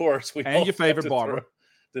 of course. And your favorite barber.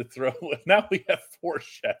 Now we have 4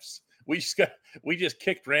 chefs. We just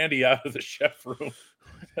kicked Randy out of the chef room.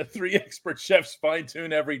 3 expert chefs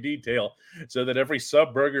fine-tune every detail so that every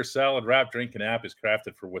sub, burger, salad, wrap, drink, and app is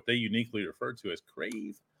crafted for what they uniquely refer to as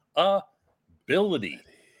crave-ability.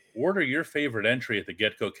 Order your favorite entry at the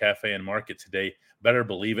Get-Go Cafe and Market today. Better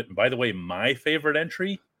believe it. And by the way, my favorite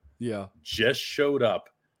entry just showed up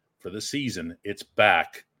for the season. It's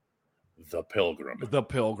back. The Pilgrim. The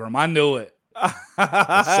Pilgrim. I knew it.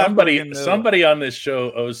 Somebody on this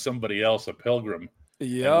show owes somebody else a Pilgrim.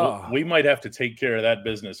 Yeah. We might have to take care of that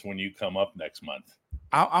business when you come up next month.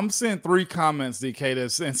 I'm seeing 3 comments, DK,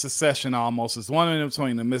 that's in succession almost. It's one in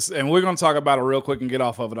between them. And we're going to talk about it real quick and get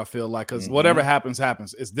off of it, I feel like, because whatever happens,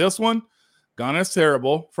 happens. It's this one. Gunner's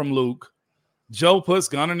terrible from Luke. Joe puts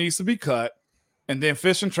Gunner needs to be cut. And then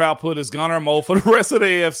Fish and Trout put his Gunner mode for the rest of the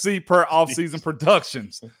AFC per offseason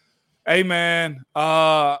productions. Hey, man,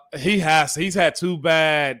 he's had 2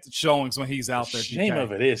 bad showings when he's out there. Shame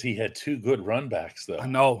of it is he had 2 good run backs, though. I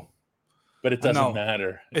know. But it doesn't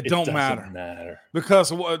matter. It doesn't matter.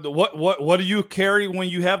 Because what do you carry when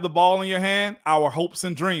you have the ball in your hand? Our hopes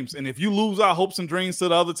and dreams. And if you lose our hopes and dreams to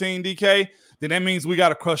the other team, DK, then that means we got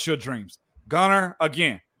to crush your dreams. Gunner,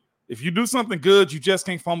 again, if you do something good, you just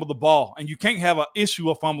can't fumble the ball. And you can't have an issue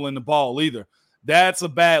of fumbling the ball either. That's a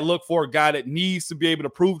bad look for a guy that needs to be able to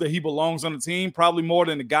prove that he belongs on the team, probably more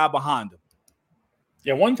than the guy behind him.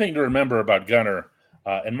 Yeah, one thing to remember about Gunner,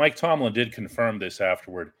 and Mike Tomlin did confirm this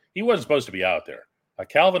afterward, he wasn't supposed to be out there.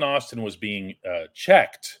 Calvin Austin was being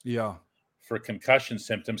checked for concussion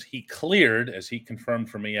symptoms. He cleared, as he confirmed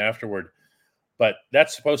for me afterward, but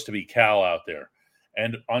that's supposed to be Cal out there.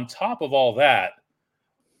 And on top of all that,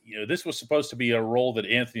 this was supposed to be a role that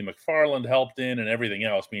Anthony McFarland helped in and everything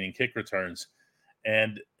else, meaning kick returns.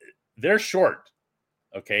 And they're short,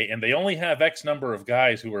 okay? And they only have X number of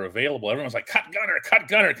guys who are available. Everyone's like, cut Gunner.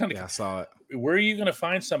 Yeah, I saw it. Where are you going to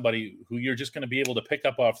find somebody who you're just going to be able to pick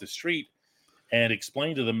up off the street and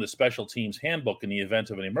explain to them the special teams handbook in the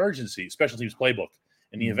event of an emergency, special teams playbook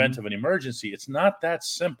in the event of an emergency? It's not that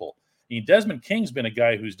simple. I mean, Desmond King's been a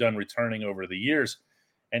guy who's done returning over the years,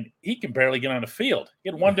 and he can barely get on the field.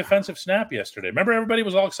 He had 1 defensive snap yesterday. Remember everybody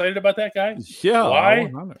was all excited about that guy? Yeah.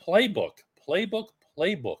 Why? Playbook.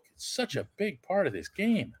 It's such a big part of this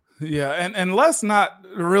game. Yeah, and let's not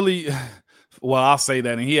really – well, I'll say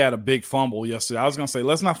that. And he had a big fumble yesterday. I was going to say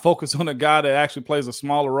let's not focus on a guy that actually plays a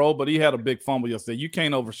smaller role, but he had a big fumble yesterday. You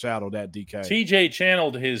can't overshadow that, DK. TJ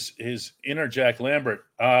channeled his inner Jack Lambert.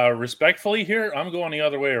 Respectfully here, I'm going the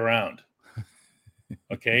other way around.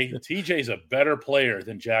 Okay, TJ's a better player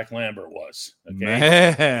than Jack Lambert was.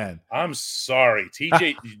 Okay, man, I'm sorry,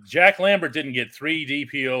 Jack Lambert didn't get 3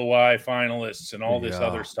 DPOY finalists and all this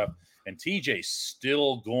other stuff, and TJ's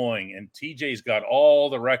still going, and TJ's got all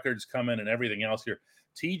the records coming and everything else here.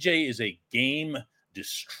 TJ is a game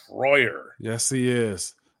destroyer. Yes, he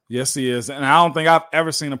is. Yes, he is. And I don't think I've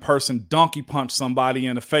ever seen a person donkey punch somebody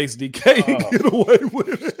in the face, DK, and get away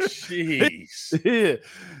with it. Jeez. Yeah.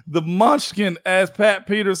 The munchkin, as Pat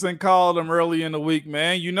Peterson called him early in the week,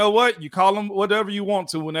 man. You know what? You call him whatever you want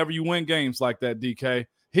to whenever you win games like that, DK.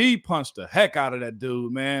 He punched the heck out of that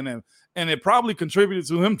dude, man. And it probably contributed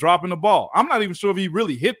to him dropping the ball. I'm not even sure if he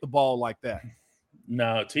really hit the ball like that.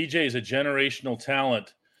 No, TJ is a generational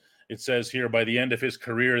talent. It says here, by the end of his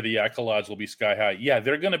career, the accolades will be sky high. Yeah,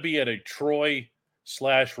 they're going to be at a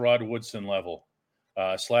Troy/Rod Woodson level,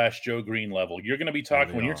 / Joe Green level. You're going to be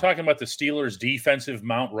talking, when you're talking about the Steelers' defensive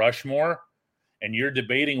Mount Rushmore, and you're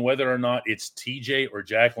debating whether or not it's TJ or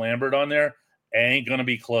Jack Lambert on there, ain't going to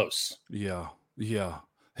be close. Yeah.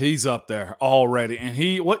 He's up there already.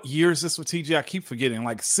 And what year is this with TJ? I keep forgetting.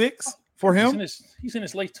 Like 6 for him? He's in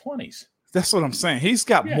his late 20s. That's what I'm saying. He's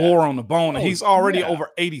got more on the bone, and he's already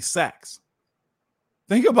over 80 sacks.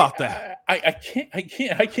 Think about that. I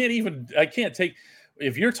can't take.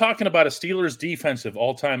 If you're talking about a Steelers defensive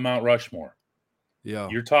all-time Mount Rushmore,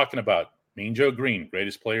 you're talking about Mean Joe Green,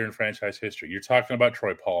 greatest player in franchise history. You're talking about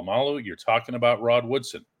Troy Polamalu. You're talking about Rod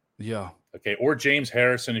Woodson. Yeah. Okay. Or James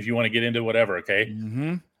Harrison, if you want to get into whatever. Okay.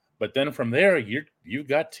 Mm-hmm. But then from there, you've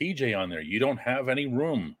got TJ on there. You don't have any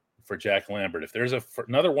room for Jack Lambert. If there's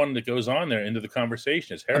another one that goes on there into the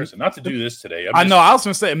conversation, it's Harrison. Not to do this today. I know. I was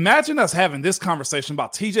going to say, imagine us having this conversation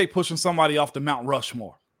about TJ pushing somebody off the Mount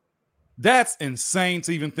Rushmore. That's insane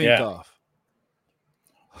to even think of.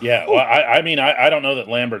 Yeah. Well, I mean, I don't know that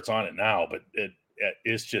Lambert's on it now, but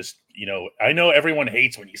it's just, I know everyone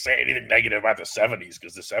hates when you say anything negative about the 70s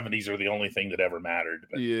because the 70s are the only thing that ever mattered.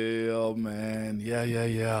 But. Yeah, man.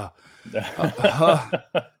 Yeah.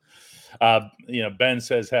 Ben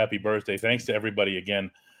says happy birthday. Thanks to everybody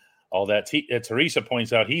again. All that. Teresa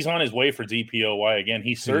points out he's on his way for DPOY again.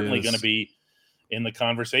 He's certainly going to be in the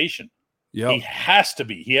conversation. Yep. He has to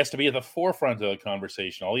be. He has to be at the forefront of the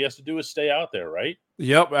conversation. All he has to do is stay out there, right?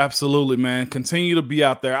 Yep, absolutely, man. Continue to be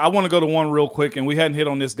out there. I want to go to one real quick, and we hadn't hit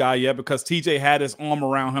on this guy yet because TJ had his arm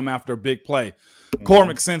around him after a big play.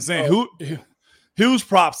 Cormac sends in. Huge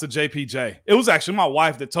props to JPJ. It was actually my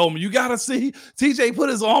wife that told me, you got to see TJ put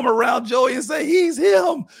his arm around Joey and say, he's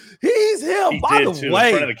him. He's him. By the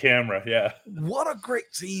way, in front of the camera, yeah. What a great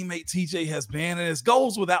teammate TJ has been, and it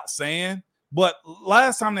goes without saying. But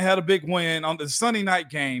last time they had a big win on the Sunday night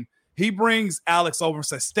game, he brings Alex over and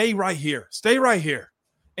says, stay right here. Stay right here.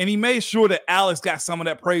 And he made sure that Alex got some of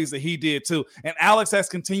that praise that he did too. And Alex has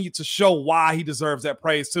continued to show why he deserves that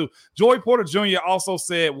praise too. Joey Porter Jr. also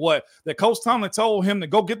said that Coach Tomlin told him to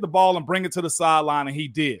go get the ball and bring it to the sideline, and he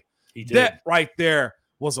did. He did. That right there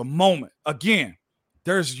was a moment. Again,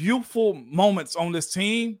 there's youthful moments on this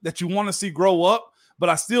team that you want to see grow up. But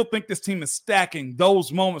I still think this team is stacking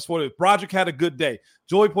those moments for it. Broderick had a good day.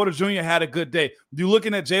 Joey Porter Jr. had a good day. You're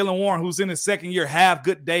looking at Jalen Warren, who's in his second year, have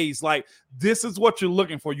good days. Like, this is what you're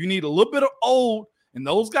looking for. You need a little bit of old, and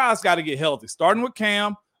those guys got to get healthy. Starting with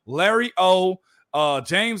Cam, Larry O,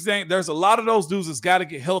 James Dane. There's a lot of those dudes that's got to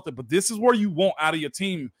get healthy. But this is where you want out of your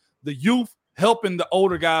team, the youth helping the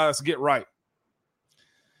older guys get right.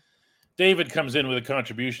 David comes in with a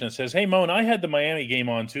contribution and says, hey, Moan, I had the Miami game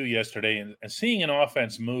on too yesterday, and seeing an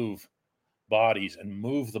offense move bodies and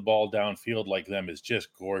move the ball downfield like them is just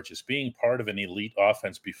gorgeous. Being part of an elite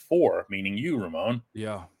offense before, meaning you, Ramon.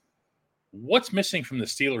 Yeah. What's missing from the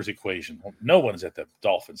Steelers equation? Well, no one's at the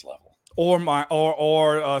Dolphins level.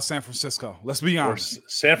 Or San Francisco. Let's be honest. Or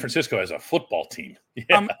San Francisco has a football team.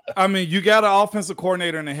 Yeah. I mean, you got an offensive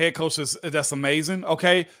coordinator and a head coach that's amazing.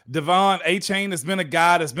 Okay, Devon Achane has been a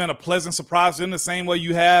guy that's been a pleasant surprise in the same way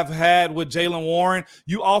you have had with Jalen Warren.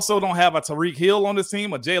 You also don't have a Tariq Hill on this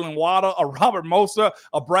team, a Jalen Waddle, a Robert Mosa,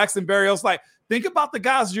 a Braxton Berrios. Like, think about the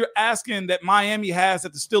guys you're asking that Miami has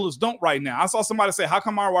that the Steelers don't right now. I saw somebody say, how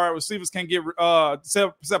come our wide receivers can't get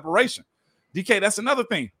separation? DK, that's another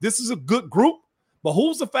thing. This is a good group, but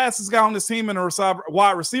who's the fastest guy on this team in a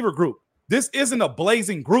wide receiver group? This isn't a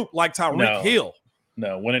blazing group like Tyreek Hill.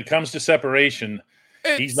 No, when it comes to separation,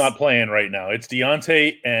 he's not playing right now. It's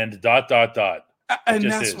Deontay and ...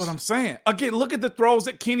 And that's what I'm saying. Again, look at the throws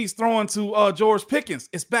that Kenny's throwing to George Pickens.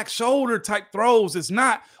 It's back shoulder type throws. It's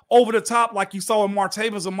not over the top like you saw in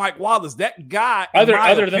Martavis or Mike Wallace. That guy,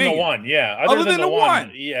 other than the one, yeah. Other than the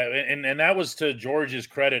one. Yeah, and that was to George's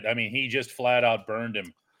credit. I mean, he just flat out burned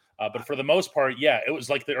him. But for the most part, yeah, it was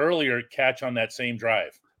like the earlier catch on that same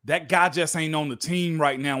drive. That guy just ain't on the team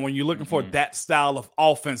right now when you're looking for that style of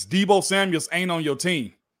offense. Deebo Samuels ain't on your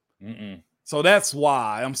team. So that's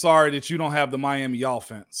why I'm sorry that you don't have the Miami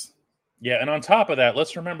offense. Yeah, and on top of that,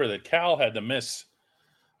 let's remember that Cal had to miss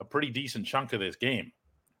a pretty decent chunk of this game.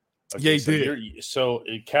 Okay, yeah, he did. So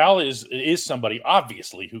Cal is somebody,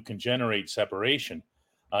 obviously, who can generate separation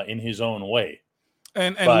in his own way.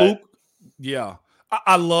 And Luke, yeah.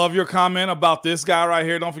 I love your comment about this guy right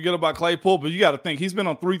here. Don't forget about Claypool, but you got to think he's been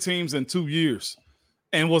on 3 teams in 2 years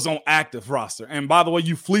and was on active roster. And by the way,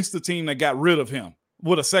 you fleeced the team that got rid of him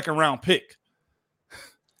with a second-round pick.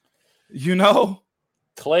 You know?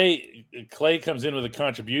 Clay comes in with a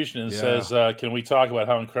contribution and says, can we talk about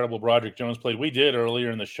how incredible Broderick Jones played? We did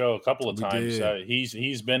earlier in the show a couple of times.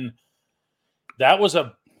 He's been – that was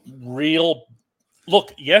a real –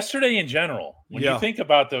 look, yesterday in general, when you think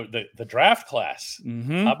about the draft class,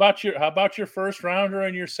 how about your first rounder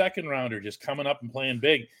and your second rounder just coming up and playing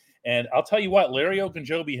big? And I'll tell you what, Larry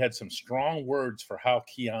Ogunjobi had some strong words for how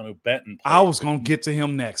Keanu Benton played. I was going to get to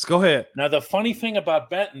him next. Go ahead. Now, the funny thing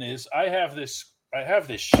about Benton is I have this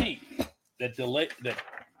sheet that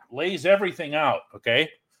lays everything out, okay?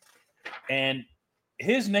 And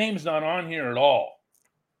his name's not on here at all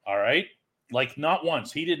right? Like, not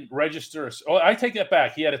once. He didn't register. I take that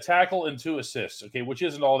back. He had a tackle and 2 assists, okay, which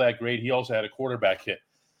isn't all that great. He also had a quarterback hit.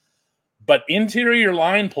 But interior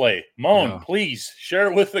line play, Moan, please share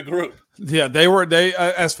it with the group. Yeah, they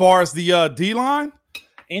as far as the D line,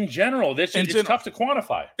 in general, it's tough to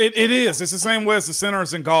quantify. It is. It's the same way as the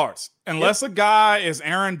centers and guards. Unless a guy is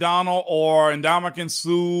Aaron Donald or Ndamukong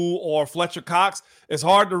Suh or Fletcher Cox, it's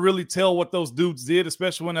hard to really tell what those dudes did,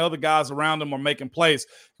 especially when the other guys around them are making plays.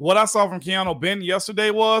 What I saw from Keanu Benton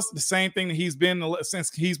yesterday was the same thing that he's been since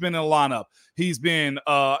he's been in the lineup. He's been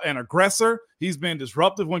an aggressor. He's been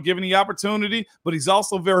disruptive when given the opportunity, but he's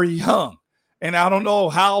also very young. And I don't know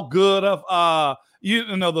how good of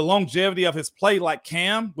the longevity of his play like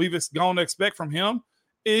Cam we've going to expect from him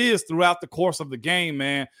is throughout the course of the game,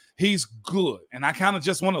 man. He's good. And I kind of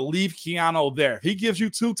just want to leave Keanu there. If he gives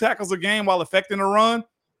you 2 tackles a game while affecting a run,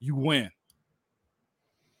 you win.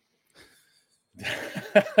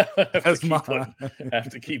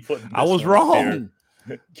 Have to keep putting I was wrong.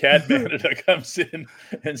 Cat Manada comes in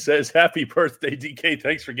and says, happy birthday, DK.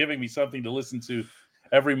 Thanks for giving me something to listen to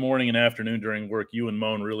every morning and afternoon during work. You and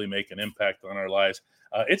Moan really make an impact on our lives.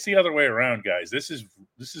 It's the other way around, guys. This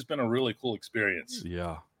has been a really cool experience.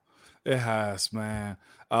 Yeah, it has, man.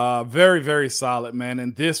 Very, very solid, man.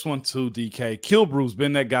 And this one too, DK. Kilbrew's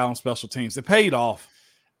been that guy on special teams. It paid off.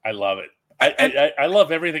 I love it. I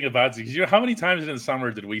love everything about it. How many times in the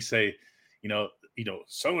summer did we say,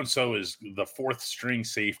 so-and-so is the 4th string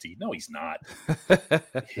safety? No, he's not.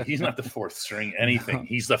 He's not the 4th string anything.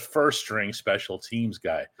 He's the 1st string special teams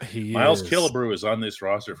guy. Miles Killebrew is on this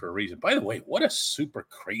roster for a reason. By the way, what a super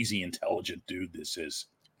crazy intelligent dude this is.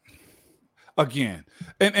 Again,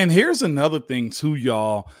 and here's another thing too,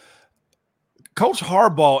 y'all. Coach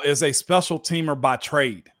Harbaugh is a special teamer by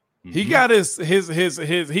trade. Mm-hmm. He got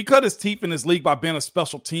he cut his teeth in this league by being a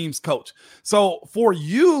special teams coach. So for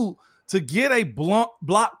you to get a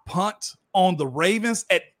block punt on the Ravens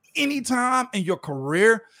at any time in your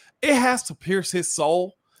career, it has to pierce his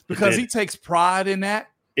soul because he takes pride in that.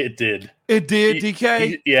 It did,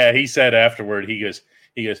 DK. He said afterward, he goes,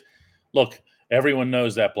 look, everyone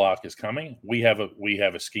knows that block is coming. We have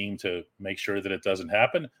a scheme to make sure that it doesn't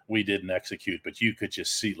happen. We didn't execute, but you could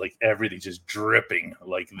just see like everything just dripping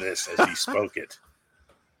like this as he spoke it.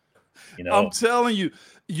 I'm telling you,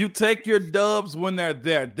 you take your dubs when they're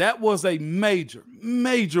there. That was a major,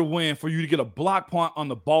 major win for you to get a block punt on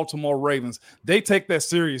the Baltimore Ravens. They take that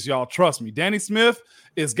serious, y'all. Trust me. Danny Smith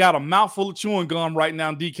has got a mouthful of chewing gum right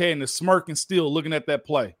now, DK, and is smirking still looking at that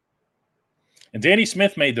play. And Danny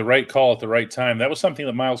Smith made the right call at the right time. That was something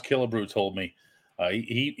that Miles Killebrew told me.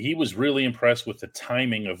 He was really impressed with the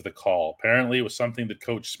timing of the call. Apparently, it was something that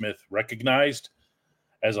Coach Smith recognized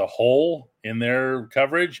as a whole in their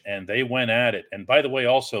coverage, and they went at it. And by the way,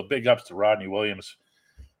 also big ups to Rodney Williams,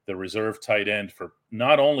 the reserve tight end, for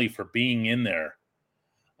not only for being in there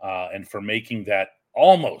and for making that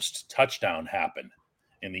almost touchdown happen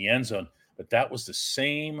in the end zone, but that was the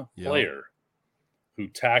same player who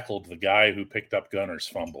tackled the guy who picked up Gunner's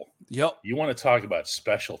fumble. Yep. You want to talk about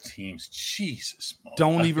special teams? Jesus,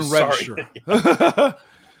 don't even register.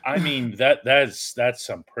 I mean, that's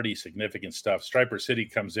some pretty significant stuff. Striper City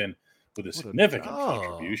comes in with a significant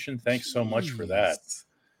contribution. Thanks so much for that.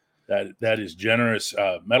 That is generous.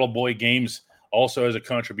 Metal Boy Games also has a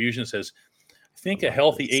contribution. Says, I think a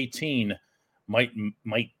healthy 18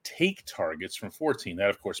 might take targets from 14. That,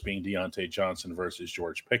 of course, being Deontay Johnson versus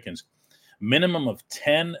George Pickens. Minimum of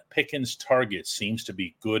 10 Pickens targets seems to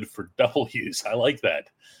be good for W's. I like that.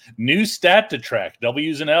 New stat to track,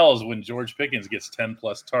 W's and L's, when George Pickens gets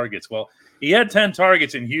 10-plus targets. Well, he had 10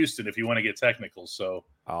 targets in Houston, if you want to get technical. So,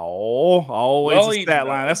 always a stat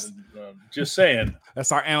line. That's just saying.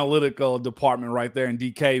 That's our analytical department right there in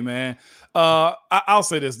DK, man. I'll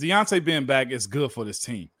say this. Deontay being back is good for this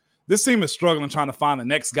team. This team is struggling trying to find the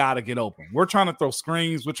next guy to get open. We're trying to throw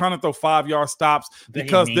screens. We're trying to throw 5-yard stops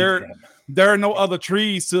because there are no other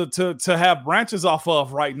trees to have branches off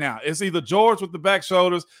of right now. It's either George with the back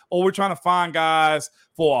shoulders, or we're trying to find guys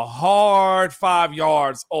for a hard 5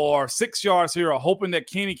 yards or 6 yards here, or hoping that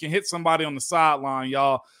Kenny can hit somebody on the sideline,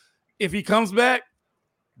 y'all. If he comes back,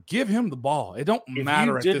 give him the ball. It don't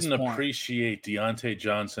matter at this point. If you didn't appreciate Deontay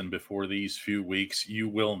Johnson before these few weeks, you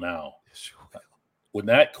will now. When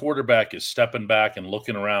that quarterback is stepping back and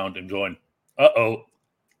looking around and going, uh-oh,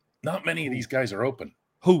 not many of these guys are open.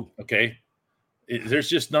 Who? Okay. There's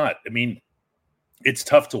just not. I mean, it's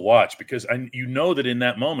tough to watch because you know that in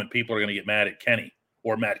that moment, people are going to get mad at Kenny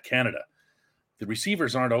or Matt Canada. The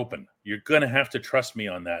receivers aren't open. You're going to have to trust me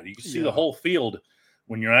on that. You can see the whole field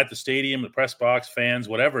when you're at the stadium, the press box, fans,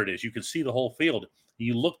 whatever it is. You can see the whole field.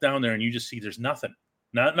 You look down there and you just see there's nothing.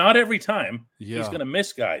 Not every time. He's going to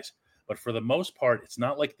miss guys. But for the most part, it's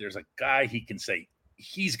not like there's a guy he can say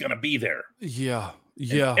he's going to be there. Yeah.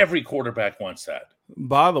 And every quarterback wants that.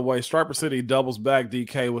 By the way, Striper City doubles back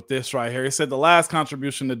DK with this right here. He said the last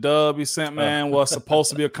contribution to Dub he sent, man, was supposed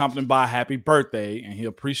to be accompanied by a happy birthday, and he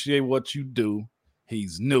appreciate what you do.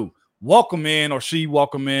 He's new. Welcome in, or she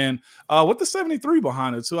welcome in with the 73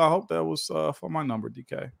 behind it, too. I hope that was for my number,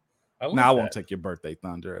 DK. I won't take your birthday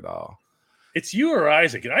thunder at all. It's you or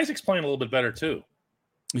Isaac. And Isaac's playing a little bit better, too.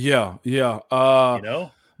 Yeah.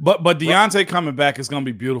 But Deontay coming back is going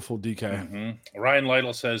to be beautiful, DK. Mm-hmm. Ryan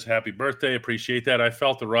Lytle says, happy birthday. Appreciate that. I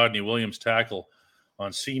felt the Rodney Williams tackle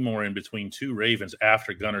on Seymour in between two Ravens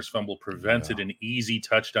after Gunner's fumble prevented an easy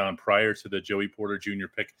touchdown prior to the Joey Porter Jr.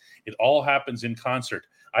 pick. It all happens in concert.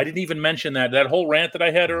 I didn't even mention that. That whole rant that I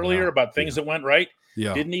had earlier about things that went right,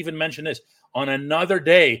 didn't even mention this. On another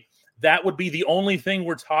day, that would be the only thing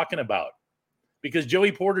we're talking about. Because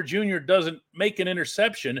Joey Porter Jr. doesn't make an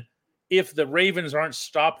interception if the Ravens aren't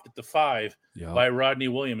stopped at the 5 by Rodney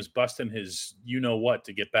Williams busting his you-know-what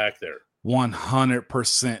to get back there.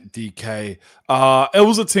 100% DK. It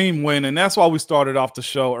was a team win, and that's why we started off the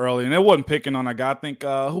show early. And it wasn't picking on a guy. I think,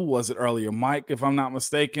 who was it earlier? Mike, if I'm not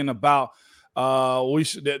mistaken, about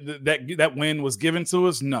that win was given to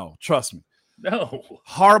us. No, trust me. No.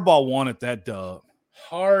 Harbaugh wanted that dub.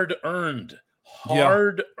 Hard-earned.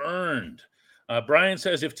 Brian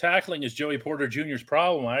says, if tackling is Joey Porter Jr.'s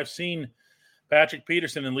problem, I've seen Patrick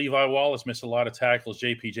Peterson and Levi Wallace miss a lot of tackles.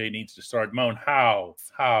 JPJ needs to start. Moan, how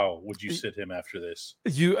would you sit him after this?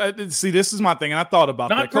 You see, this is my thing, and I thought about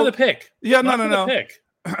that. Not for the pick. Yeah, no. Pick.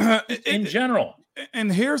 In general.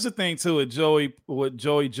 And here's the thing, too, with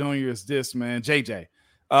Joey Jr. is this, man. JJ.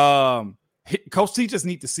 Coach T just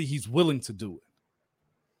need to see he's willing to do it.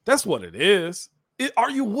 That's what it is.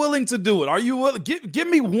 Are you willing to do it? Are you willing? Give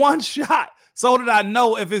me one shot so that I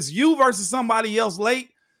know if it's you versus somebody else late,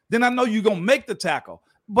 then I know you're going to make the tackle.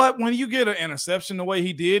 But when you get an interception the way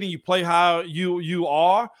he did and you play how you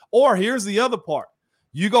are, or here's the other part,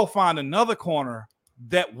 you go find another corner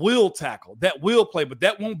that will tackle, that will play, but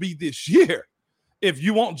that won't be this year. If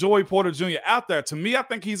you want Joey Porter Jr. out there, to me, I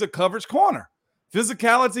think he's a coverage corner.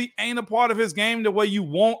 Physicality ain't a part of his game the way you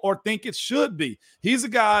want or think it should be. He's a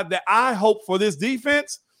guy that I hope for this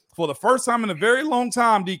defense, for the first time in a very long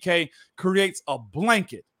time, DK, creates a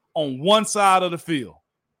blanket on one side of the field.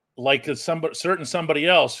 Like somebody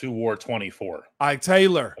else who wore 24. Ike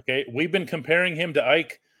Taylor. Okay, we've been comparing him to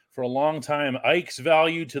Ike for a long time. Ike's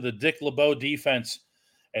value to the Dick LeBeau defense,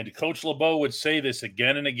 and Coach LeBeau would say this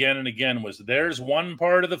again and again and again, was there's one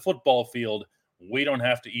part of the football field we don't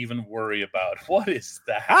have to even worry about. What is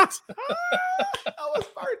that? That was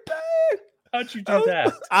birthday. How'd you do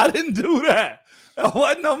that? I didn't do that. That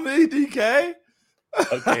wasn't on me, DK.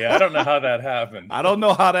 Okay, I don't know how that happened. I don't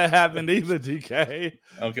know how that happened either, DK.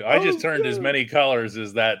 Okay, I just turned as many colors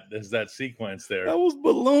as that sequence there. That was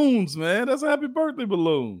balloons, man. That's a happy birthday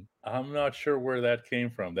balloon. I'm not sure where that came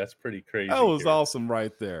from. That's pretty crazy. That was awesome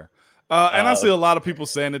right there. And I see a lot of people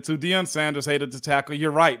saying it too. Deion Sanders hated to tackle.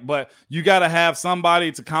 You're right, but you got to have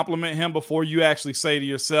somebody to compliment him before you actually say to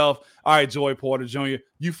yourself, all right, Joey Porter Jr.,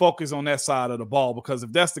 you focus on that side of the ball, because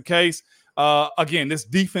if that's the case, again, this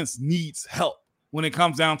defense needs help when it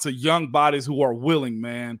comes down to young bodies who are willing,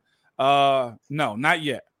 man. No, not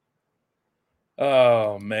yet.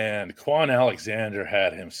 Oh, man. Quan Alexander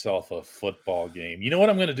had himself a football game. You know what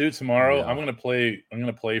I'm going to do tomorrow? Yeah. I'm going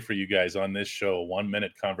to play for you guys on this show a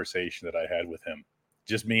 1-minute conversation that I had with him.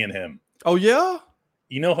 Just me and him. Oh, yeah?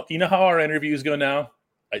 You know how our interviews go now?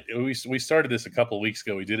 We started this a couple of weeks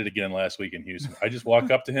ago. We did it again last week in Houston. I just walk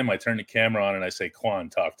up to him, I turn the camera on, and I say, Quan,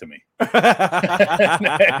 talk to me. And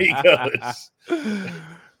there he goes.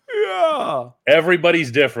 Yeah.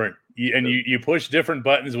 Everybody's different. You push different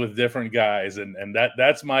buttons with different guys, and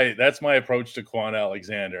that's my approach to Quan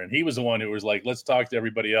Alexander. And he was the one who was like, let's talk to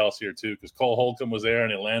everybody else here too, because Cole Holcomb was there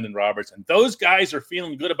and Landon Roberts, and those guys are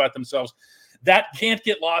feeling good about themselves. That can't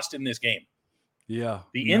get lost in this game. Yeah,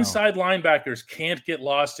 the inside linebackers can't get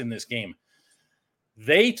lost in this game.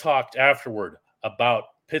 They talked afterward about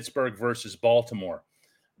Pittsburgh versus Baltimore.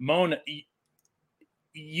 Moan,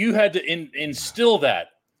 you had to instill that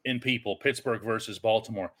in people, Pittsburgh versus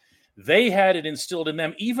Baltimore. They had it instilled in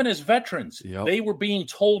them, even as veterans. Yep. They were being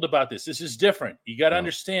told about this. This is different. You got to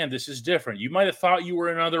understand this is different. You might have thought you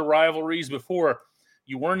were in other rivalries before.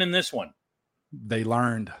 You weren't in this one. They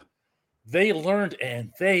learned.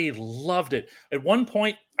 And they loved it. At one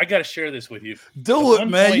point, I got to share this with you. Do it,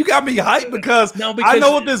 man. You got me hyped because I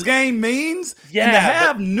know what this game means. Yeah. And to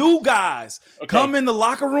have new guys come in the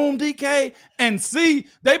locker room, DK, and see,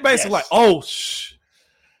 they basically like, oh, shh.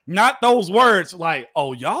 Not those words like,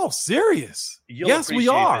 oh, y'all serious? Yes, we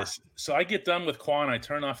are. This. So I get done with Quan. I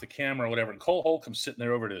turn off the camera or whatever. And Cole Holcomb's sitting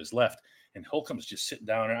there over to his left. And Holcomb's just sitting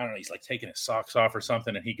down there. I don't know. He's like taking his socks off or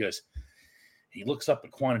something. And he looks up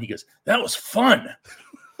at Quan and he goes, "That was fun."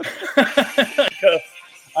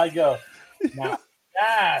 I go, now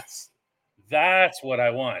that's what I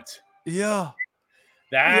want. Yeah.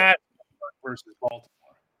 That's versus Baltimore.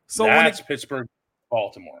 So that's Pittsburgh,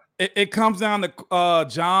 Baltimore. It comes down to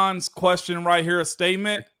John's question right here, a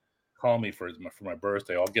statement. Call me for my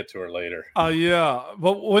birthday. I'll get to her later. Yeah.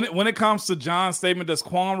 But when it comes to John's statement, does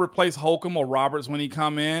Quan replace Holcomb or Roberts when he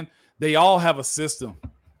come in? They all have a system.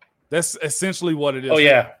 That's essentially what it is. Oh,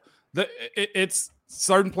 yeah. It's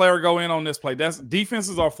certain player go in on this play.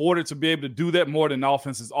 Defenses are afforded to be able to do that more than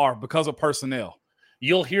offenses are because of personnel.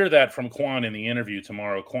 You'll hear that from Quan in the interview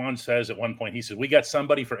tomorrow. Quan says at one point, he said, "We got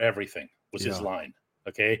somebody for everything," was his line.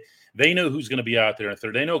 Okay. They know who's going to be out there in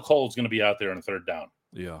third. They know Cole's going to be out there in third down.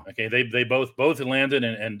 Yeah. Okay. They both Landon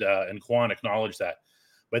and Quan acknowledge that,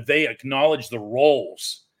 but they acknowledge the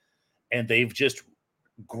roles, and they've just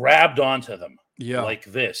grabbed onto them like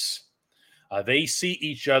this. They see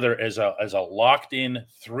each other as a locked-in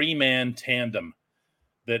three-man tandem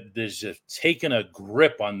that has just taken a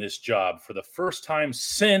grip on this job for the first time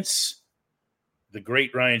since the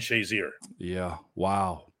great Ryan Shazier. Yeah.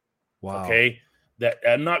 Wow. Okay. That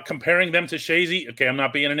I'm not comparing them to Shazy. Okay, I'm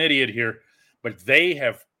not being an idiot here, but they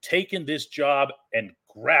have taken this job and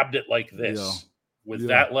grabbed it like this with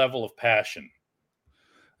that level of passion.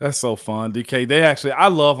 That's so fun, DK. I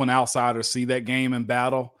love when outsiders see that game in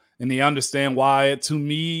battle and they understand why to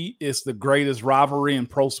me, it's the greatest rivalry in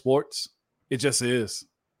pro sports. It just is.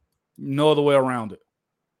 No other way around it.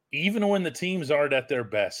 Even when the teams aren't at their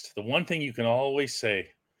best, the one thing you can always say,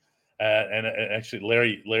 and actually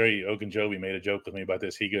Larry Ogunjobi made a joke with me about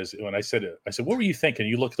this. He goes, when I said, "What were you thinking?"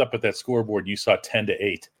 You looked up at that scoreboard and you saw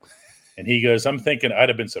 10-8. And he goes, "I'm thinking I'd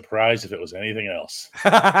have been surprised if it was anything else."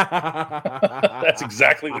 That's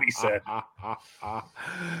exactly what he said.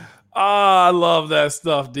 I love that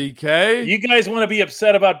stuff, DK. You guys want to be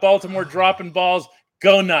upset about Baltimore dropping balls?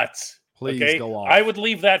 Go nuts. Please go off. I would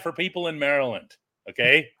leave that for people in Maryland.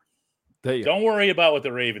 Okay. Don't worry about what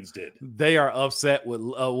the Ravens did. They are upset with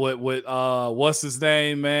what's his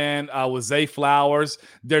name, man? With Zay Flowers.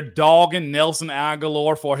 They're dogging Nelson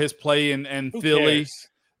Aguilar for his play in Philly. Cares?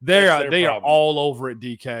 They are all over it,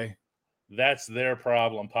 DK. That's their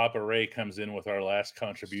problem. Papa Ray comes in with our last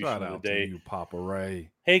contribution of the day. To you, Papa Ray.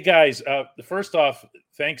 Hey guys, first off,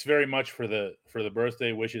 thanks very much for the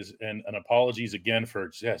birthday wishes and apologies again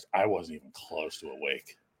for I wasn't even close to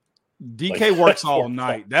awake. DK works all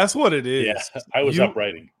night. That's what it is. Yeah, I was up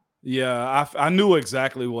writing. Yeah, I knew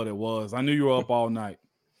exactly what it was. I knew you were up all night.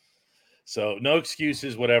 So no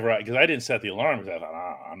excuses, whatever. Because I didn't set the alarm. Because I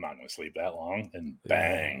thought, I'm not going to sleep that long. And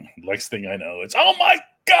bang, next thing I know, it's, oh my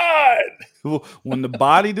God. When the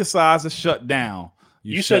body decides to shut down.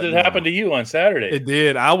 You said it happened to you on Saturday. It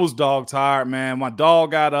did. I was dog tired, man. My dog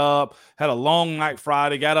got up, had a long night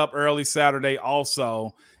Friday, got up early Saturday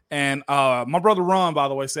also. And my brother Ron, by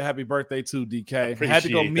the way, said happy birthday to DK. Had to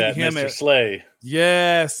go meet him Mr. at Slay.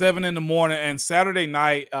 Yeah, 7 a.m. And Saturday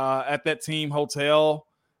night at that team hotel,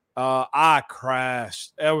 I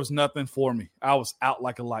crashed. There was nothing for me. I was out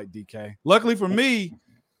like a light, DK. Luckily for me,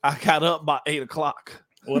 I got up by 8 o'clock.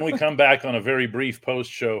 When we come back on a very brief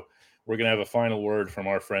post show, we're going to have a final word from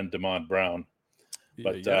our friend DeMond Brown.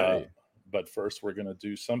 But first, we're going to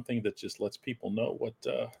do something that just lets people know what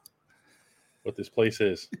this place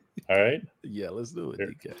is. All right? Yeah, let's do it,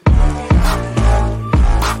 Here. DK.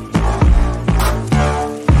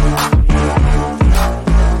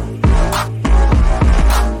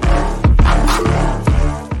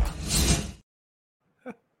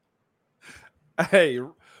 Hey,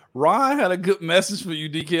 Ron had a good message for you,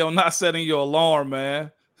 DK, on not setting your alarm,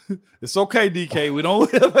 man. It's okay, DK. We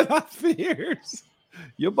don't live in our fears.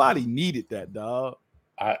 Your body needed that, dog.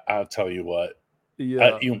 I'll tell you what.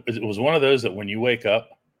 Yeah, it was one of those that when you wake up,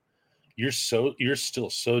 you're still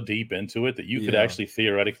so deep into it that you could actually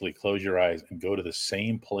theoretically close your eyes and go to the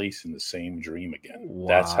same place in the same dream again. Wow.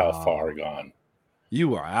 That's how far gone.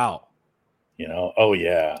 You are out. Oh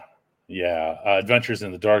yeah. Yeah. Adventures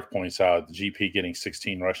in the Dark points out the GP getting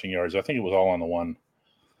 16 rushing yards. I think it was all on the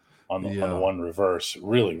one reverse.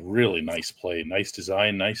 Really, really nice play. Nice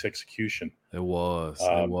design, nice execution. It was.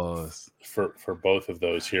 For both of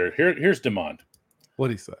those here. Here's DeMond.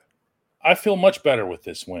 What'd he say? I feel much better with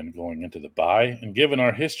this win going into the bye, and given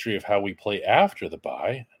our history of how we play after the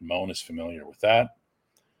bye, and Moan is familiar with that,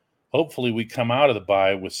 hopefully we come out of the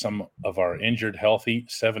bye with some of our injured healthy.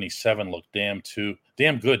 77 looked damn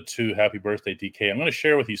good too. Happy birthday, DK. I'm going to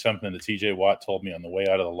share with you something that TJ Watt told me on the way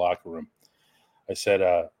out of the locker room. I said,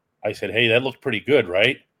 hey, that looked pretty good,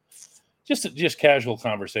 right? just casual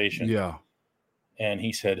conversation. Yeah. And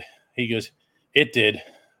he goes, it did.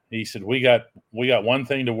 He said, we got one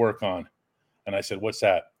thing to work on. And I said, what's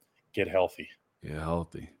that? Get healthy. Yeah,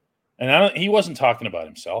 healthy. And he wasn't talking about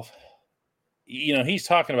himself. He's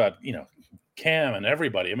talking about, Cam and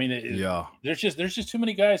everybody. I mean, there's just too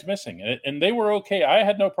many guys missing. And they were okay. I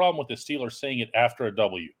had no problem with the Steelers saying it after a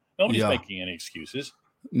W. Nobody's making any excuses.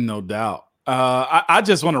 No doubt. I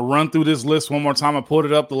just want to run through this list one more time. I pulled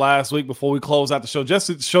it up the last week before we close out the show, just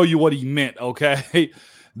to show you what he meant, okay?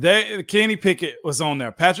 Kenny Pickett was on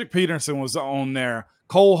there. Patrick Peterson was on there.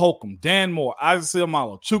 Cole Holcomb, Dan Moore, Isaac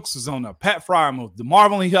Seumalo, Chooks is on there. Pat Fryermuth,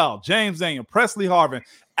 DeMarvin Leal, James Daniel, Presley Harvin,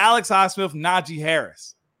 Alex Highsmith, Najee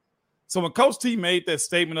Harris. So when Coach T made that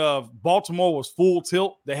statement of Baltimore was full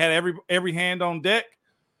tilt, they had every hand on deck,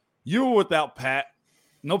 you were without Pat,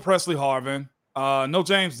 no Presley Harvin, no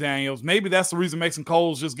James Daniels. Maybe that's the reason Mason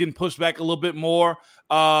Cole's just getting pushed back a little bit more.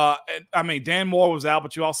 Dan Moore was out,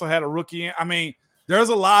 but you also had a rookie in. I mean, there's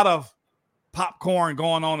a lot of popcorn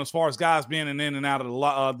going on as far as guys being in and out of the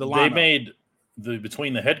lineup. They made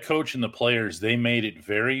between the head coach and the players, they made it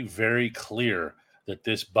very, very clear that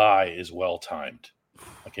this bye is well-timed.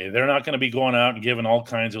 Okay, they're not going to be going out and giving all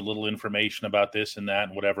kinds of little information about this and that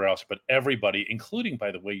and whatever else, but everybody, including,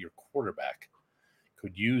 by the way, your quarterback,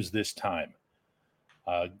 could use this time.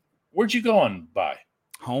 Where'd you go on bye?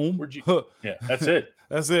 Home? Yeah, that's it.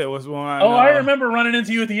 That's it. I remember running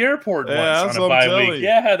into you at the airport once on a bye week.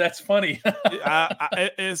 Yeah, that's funny.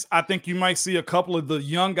 I think you might see a couple of the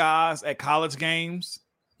young guys at college games.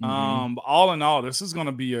 Mm-hmm. All in all, this is going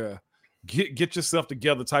to be a get yourself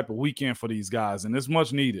together type of weekend for these guys, and it's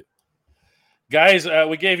much needed. Guys,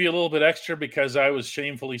 we gave you a little bit extra because I was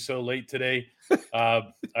shamefully so late today. I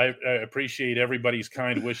appreciate everybody's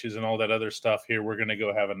kind wishes and all that other stuff here. We're going to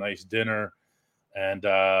go have a nice dinner, and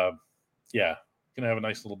going to have a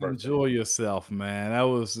nice little birthday. Enjoy yourself, man. It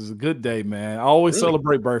was a good day, man. I always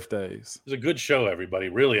celebrate birthdays. It was a good show, everybody.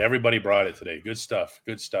 Really, everybody brought it today. Good stuff.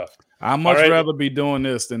 Good stuff. I'd much rather be doing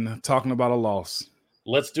this than talking about a loss.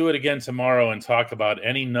 Let's do it again tomorrow and talk about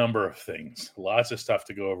any number of things. Lots of stuff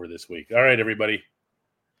to go over this week. All right, everybody.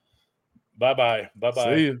 Bye-bye.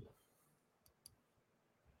 Bye-bye. See you.